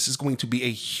anticipating this. This is going to be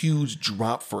a huge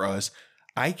drop for us.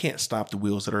 I can't stop the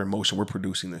wheels that are in motion. We're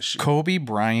producing this shit. Kobe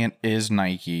Bryant is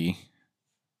Nike.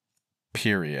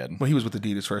 Period. Well, he was with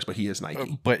Adidas first, but he is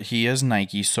Nike. But he is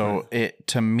Nike. So it,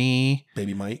 to me,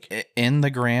 Baby Mike, in the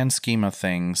grand scheme of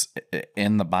things,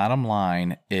 in the bottom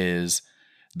line is,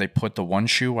 they put the one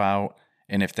shoe out,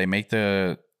 and if they make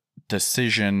the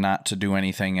decision not to do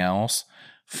anything else,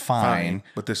 fine.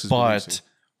 But this is but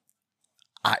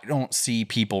I don't see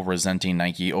people resenting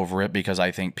Nike over it, because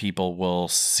I think people will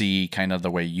see kind of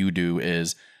the way you do,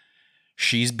 is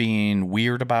she's being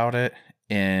weird about it,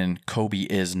 and Kobe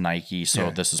is Nike, so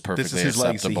this is perfectly this is his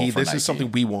acceptable legacy. for This Nike. is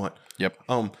something we want. Yep.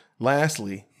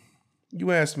 Lastly,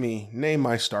 you asked me, name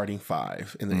my starting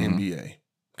 5 in the NBA.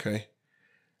 Okay.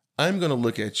 I'm going to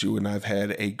look at you, and I've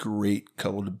had a great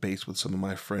couple debates with some of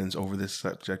my friends over this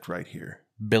subject right here.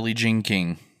 Billie Jean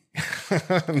King.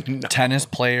 No. Tennis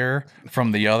player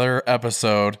from the other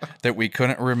episode that we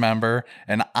couldn't remember.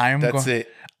 And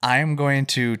I'm going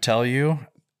to tell you,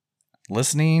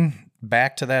 listening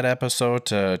back to that episode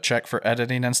to check for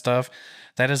editing and stuff,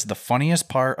 that is the funniest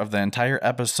part of the entire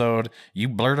episode. You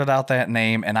blurted out that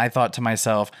name, and I thought to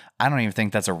myself, I don't even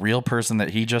think that's a real person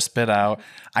that he just spit out.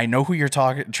 I know who you're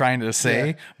trying to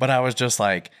say, but I was just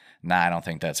like, nah, I don't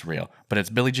think that's real. But it's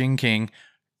Billie Jean King.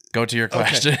 Go to your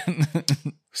question.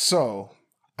 Okay. So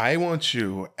I want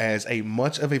you, as a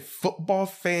much of a football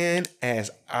fan as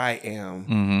I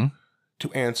am,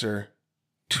 to answer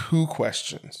 2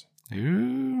 questions.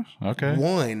 Ooh, okay.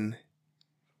 1,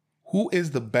 who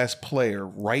is the best player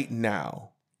right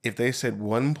now? If they said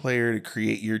one player to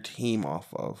create your team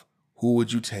off of, who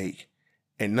would you take?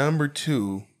 And number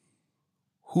 2,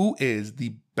 who is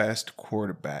the best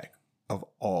quarterback of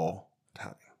all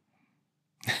time?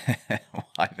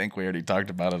 I think we already talked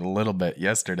about it a little bit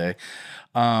yesterday.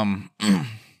 Or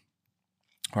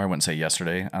I wouldn't say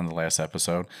yesterday, on the last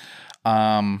episode.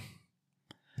 The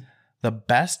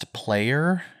best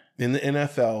player in the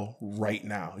NFL right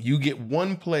now. You get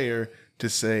one player to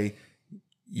say,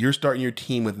 you're starting your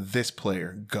team with this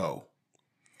player. Go.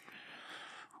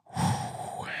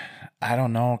 I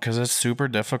don't know, because it's super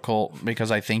difficult,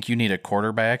 because I think you need a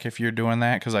quarterback if you're doing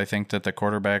that, because I think that the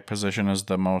quarterback position is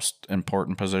the most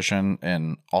important position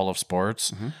in all of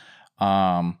sports.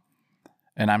 And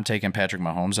I'm taking Patrick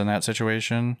Mahomes in that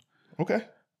situation. Okay.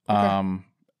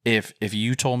 If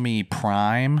you told me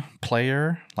prime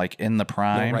player, like in the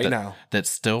prime, now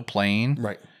that's still playing,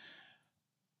 right?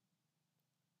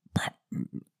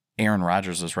 Aaron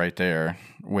Rodgers is right there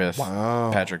with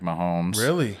Patrick Mahomes.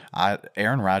 Really?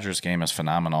 Aaron Rodgers' game is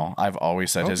phenomenal. I've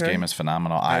always said his game is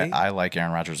phenomenal. I like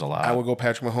Aaron Rodgers a lot. I would go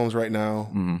Patrick Mahomes right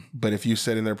now, but if you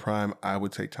said in their prime, I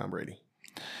would take Tom Brady.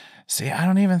 See, I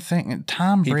don't even think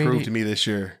Tom Brady. He proved to me this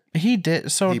year. He did.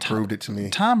 So he proved it to me.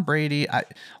 Tom Brady. I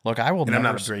will. And I'm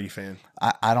not a Brady fan.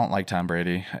 I don't like Tom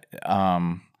Brady.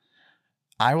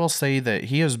 I will say that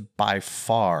he is by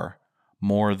far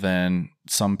more than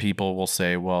some people will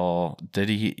say. Well, did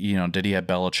he have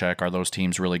Belichick? Are those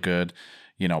teams really good?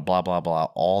 Blah blah blah.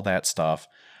 All that stuff.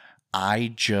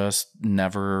 I just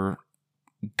never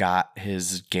got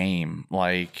his game.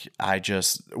 Like,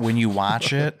 when you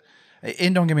watch it.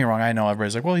 And don't get me wrong, I know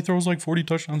everybody's like, well, he throws like 40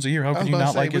 touchdowns a year. How can you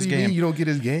not like his game? You don't get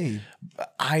his game.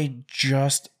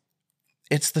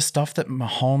 It's the stuff that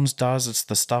Mahomes does. It's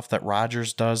the stuff that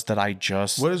Rodgers does that I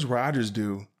just. What does Rodgers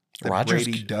do that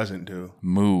Brady doesn't do?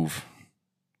 Move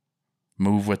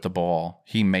with the ball.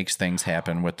 He makes things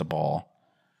happen with the ball.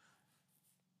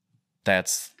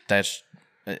 That's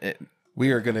it.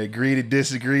 We are going to agree to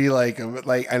disagree. Like, and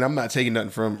I'm not taking nothing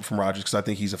from Rodgers, because I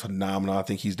think he's a phenomenal. I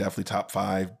think he's definitely top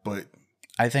 5. But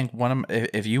I think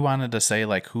if you wanted to say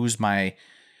like who's my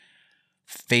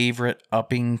favorite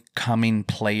up and coming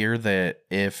player, that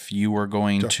if you were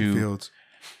going Justin Fields.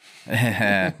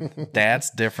 That's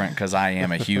different, because I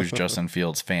am a huge Justin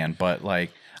Fields fan. But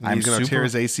like, he's going to tear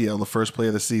his ACL the first play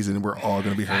of the season, and we're all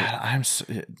going to be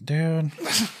hurt. Dude,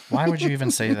 why would you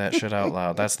even say that shit out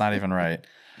loud? That's not even right.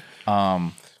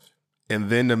 And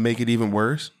then to make it even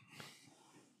worse,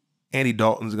 Andy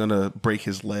Dalton's going to break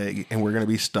his leg, and we're going to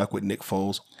be stuck with Nick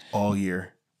Foles all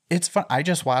year. It's fun. I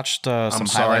just watched some I'm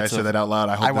sorry highlights. I said that out loud.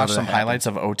 I watched some highlights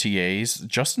of OTAs.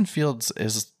 Justin Fields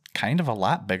is kind of a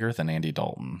lot bigger than Andy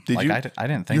Dalton. Did you? I didn't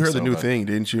think so. You heard the new thing,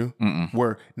 didn't you?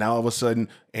 Where now all of a sudden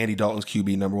Andy Dalton's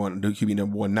QB number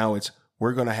one. Now it's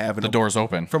we're going to have the doors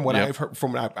open. From what I've heard,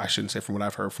 I shouldn't say from what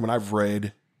I've heard. From what I've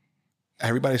read,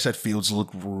 everybody said Fields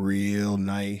looked real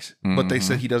nice, but they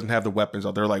said he doesn't have the weapons.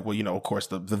 They're like, well, of course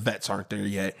the vets aren't there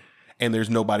yet, and there's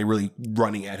nobody really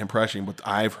running at him, pressuring. But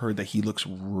I've heard that he looks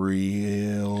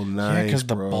real nice. Yeah, because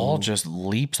the ball just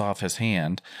leaps off his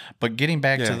hand. But getting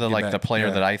back to the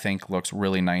player that I think looks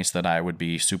really nice, that I would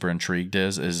be super intrigued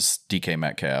is DK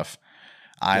Metcalf.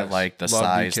 I like the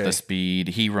size, DK. The speed.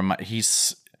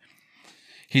 He's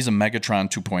a Megatron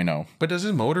 2.0. But does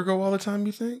his motor go all the time,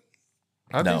 you think?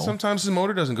 I think sometimes his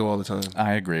motor doesn't go all the time.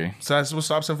 I agree. So that's what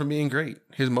stops him from being great.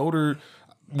 His motor,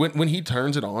 when he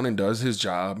turns it on and does his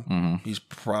job, he's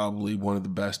probably one of the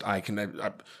best I can.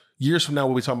 Years from now,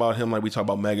 we'll be talking about him like we talk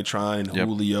about Megatron and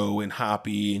Julio and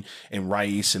Hoppy and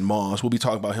Rice and Moss. We'll be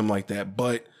talking about him like that.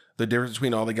 But the difference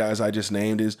between all the guys I just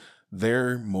named is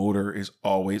their motor is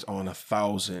always on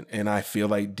 1,000. And I feel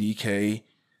like DK,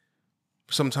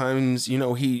 sometimes, you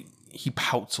know, he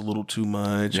pouts a little too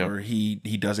much or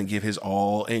he doesn't give his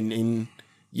all. And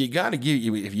you got to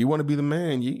give, if you want to be the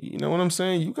man, you know what I'm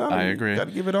saying? I agree. Got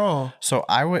to give it all. So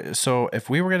if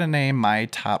we were going to name my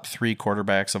top 3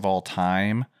 quarterbacks of all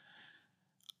time,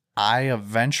 I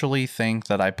eventually think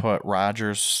that I put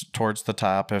Rodgers towards the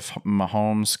top. If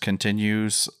Mahomes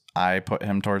continues, I put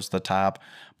him towards the top.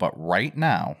 But right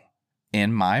now,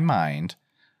 in my mind,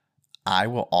 I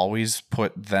will always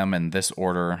put them in this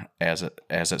order as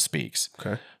it speaks.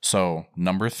 Okay. So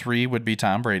number 3 would be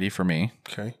Tom Brady for me.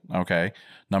 Okay. Okay.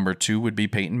 Number 2 would be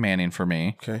Peyton Manning for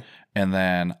me. Okay. And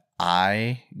then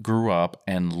I grew up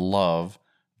and love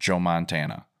Joe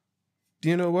Montana.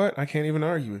 You know what? I can't even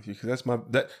argue with you because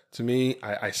that to me,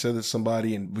 I said to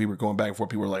somebody and we were going back and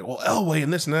forth. People were like, well, Elway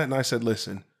and this and that. And I said,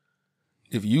 listen,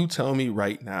 if you tell me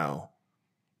right now,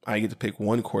 I get to pick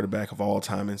one quarterback of all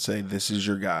time and say, this is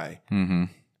your guy. Mm-hmm.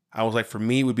 I was like, for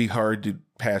me, it would be hard to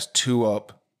pass 2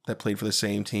 up that played for the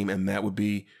same team. And that would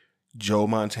be Joe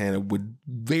Montana would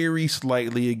very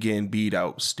slightly again beat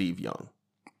out Steve Young.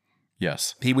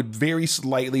 Yes. He would very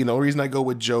slightly. And the only reason I go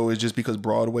with Joe is just because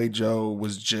Broadway Joe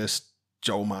was just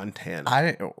Joe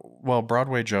Montana.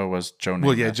 Broadway Joe was Joe Namath.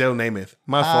 Well, yeah, Joe Namath.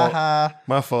 My fault.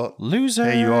 My fault. Loser.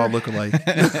 Hey, you all look alike.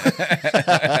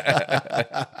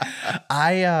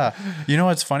 You know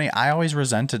what's funny? I always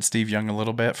resented Steve Young a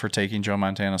little bit for taking Joe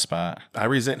Montana's spot. I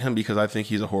resent him because I think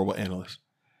he's a horrible analyst.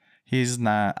 He's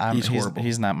not. He's horrible.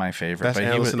 He's not my favorite. Best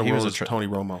analyst in the world is Tony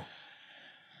Romo.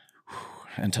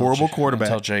 Horrible quarterback.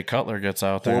 Until Jay Cutler gets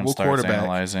out there and starts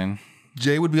analyzing.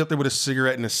 Jay would be up there with a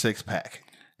cigarette and a 6-pack.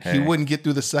 Hey. He wouldn't get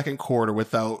through the second quarter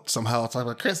without somehow talking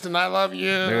about, Kristen, I love you.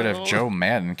 Dude, if John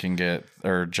Madden can get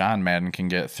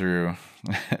through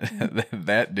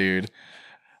that dude,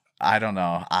 I don't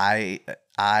know.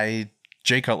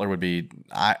 Jay Cutler would be,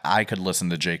 I could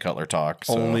listen to Jay Cutler talk.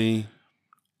 So. Only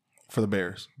for the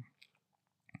Bears.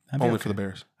 Only for the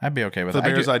Bears. I'd be okay with that. For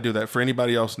the Bears, I'd do that. For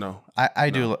anybody else, no.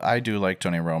 I do like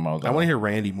Tony Romo, though. I want to hear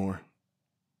Randy more.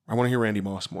 I want to hear Randy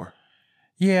Moss more.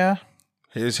 Yeah.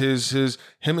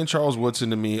 Him and Charles Woodson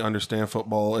to me understand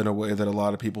football in a way that a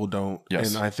lot of people don't.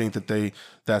 Yes. And I think that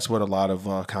that's what a lot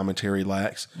of commentary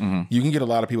lacks. Mm-hmm. You can get a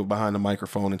lot of people behind the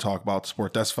microphone and talk about the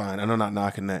sport. That's fine. And I'm not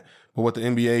knocking that. But what the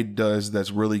NBA does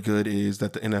that's really good is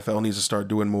that the NFL needs to start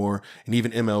doing more, and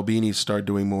even MLB needs to start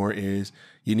doing more, is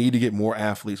you need to get more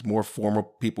athletes, more former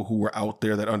people who are out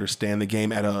there that understand the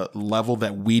game at a level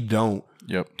that we don't.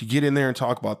 Yep. To get in there and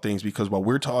talk about things, because while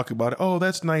we're talking about it, oh,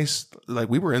 that's nice. Like,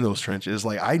 we were in those trenches.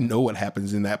 Like, I know what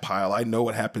happens in that pile. I know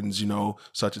what happens,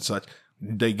 such and such.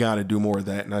 They got to do more of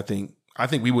that. And I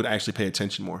think we would actually pay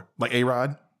attention more. Like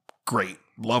A-Rod, great.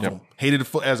 Love him. Hated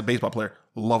him as a baseball player.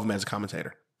 Love him as a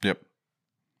commentator. Yep.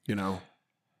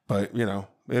 But,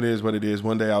 it is what it is.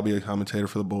 One day I'll be a commentator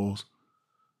for the Bulls.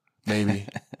 Maybe.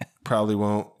 Probably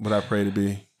won't, but I pray to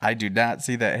be. I do not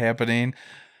see that happening.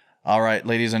 All right,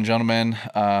 ladies and gentlemen,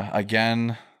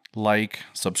 again, like,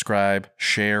 subscribe,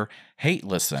 share,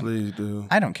 listen. Please do.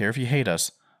 I don't care if you hate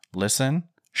us. Listen,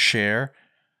 share.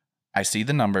 I see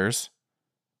the numbers.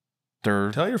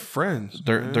 Tell your friends.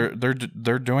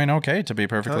 They're doing okay, to be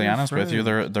perfectly honest with you.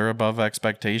 They're above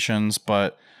expectations,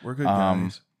 but we're good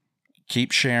guys.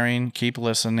 Keep sharing, keep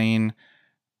listening,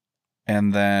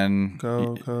 and then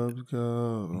go Cubs,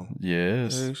 go.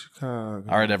 Yes. Hey, Chicago.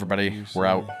 All right, everybody, we're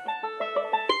out.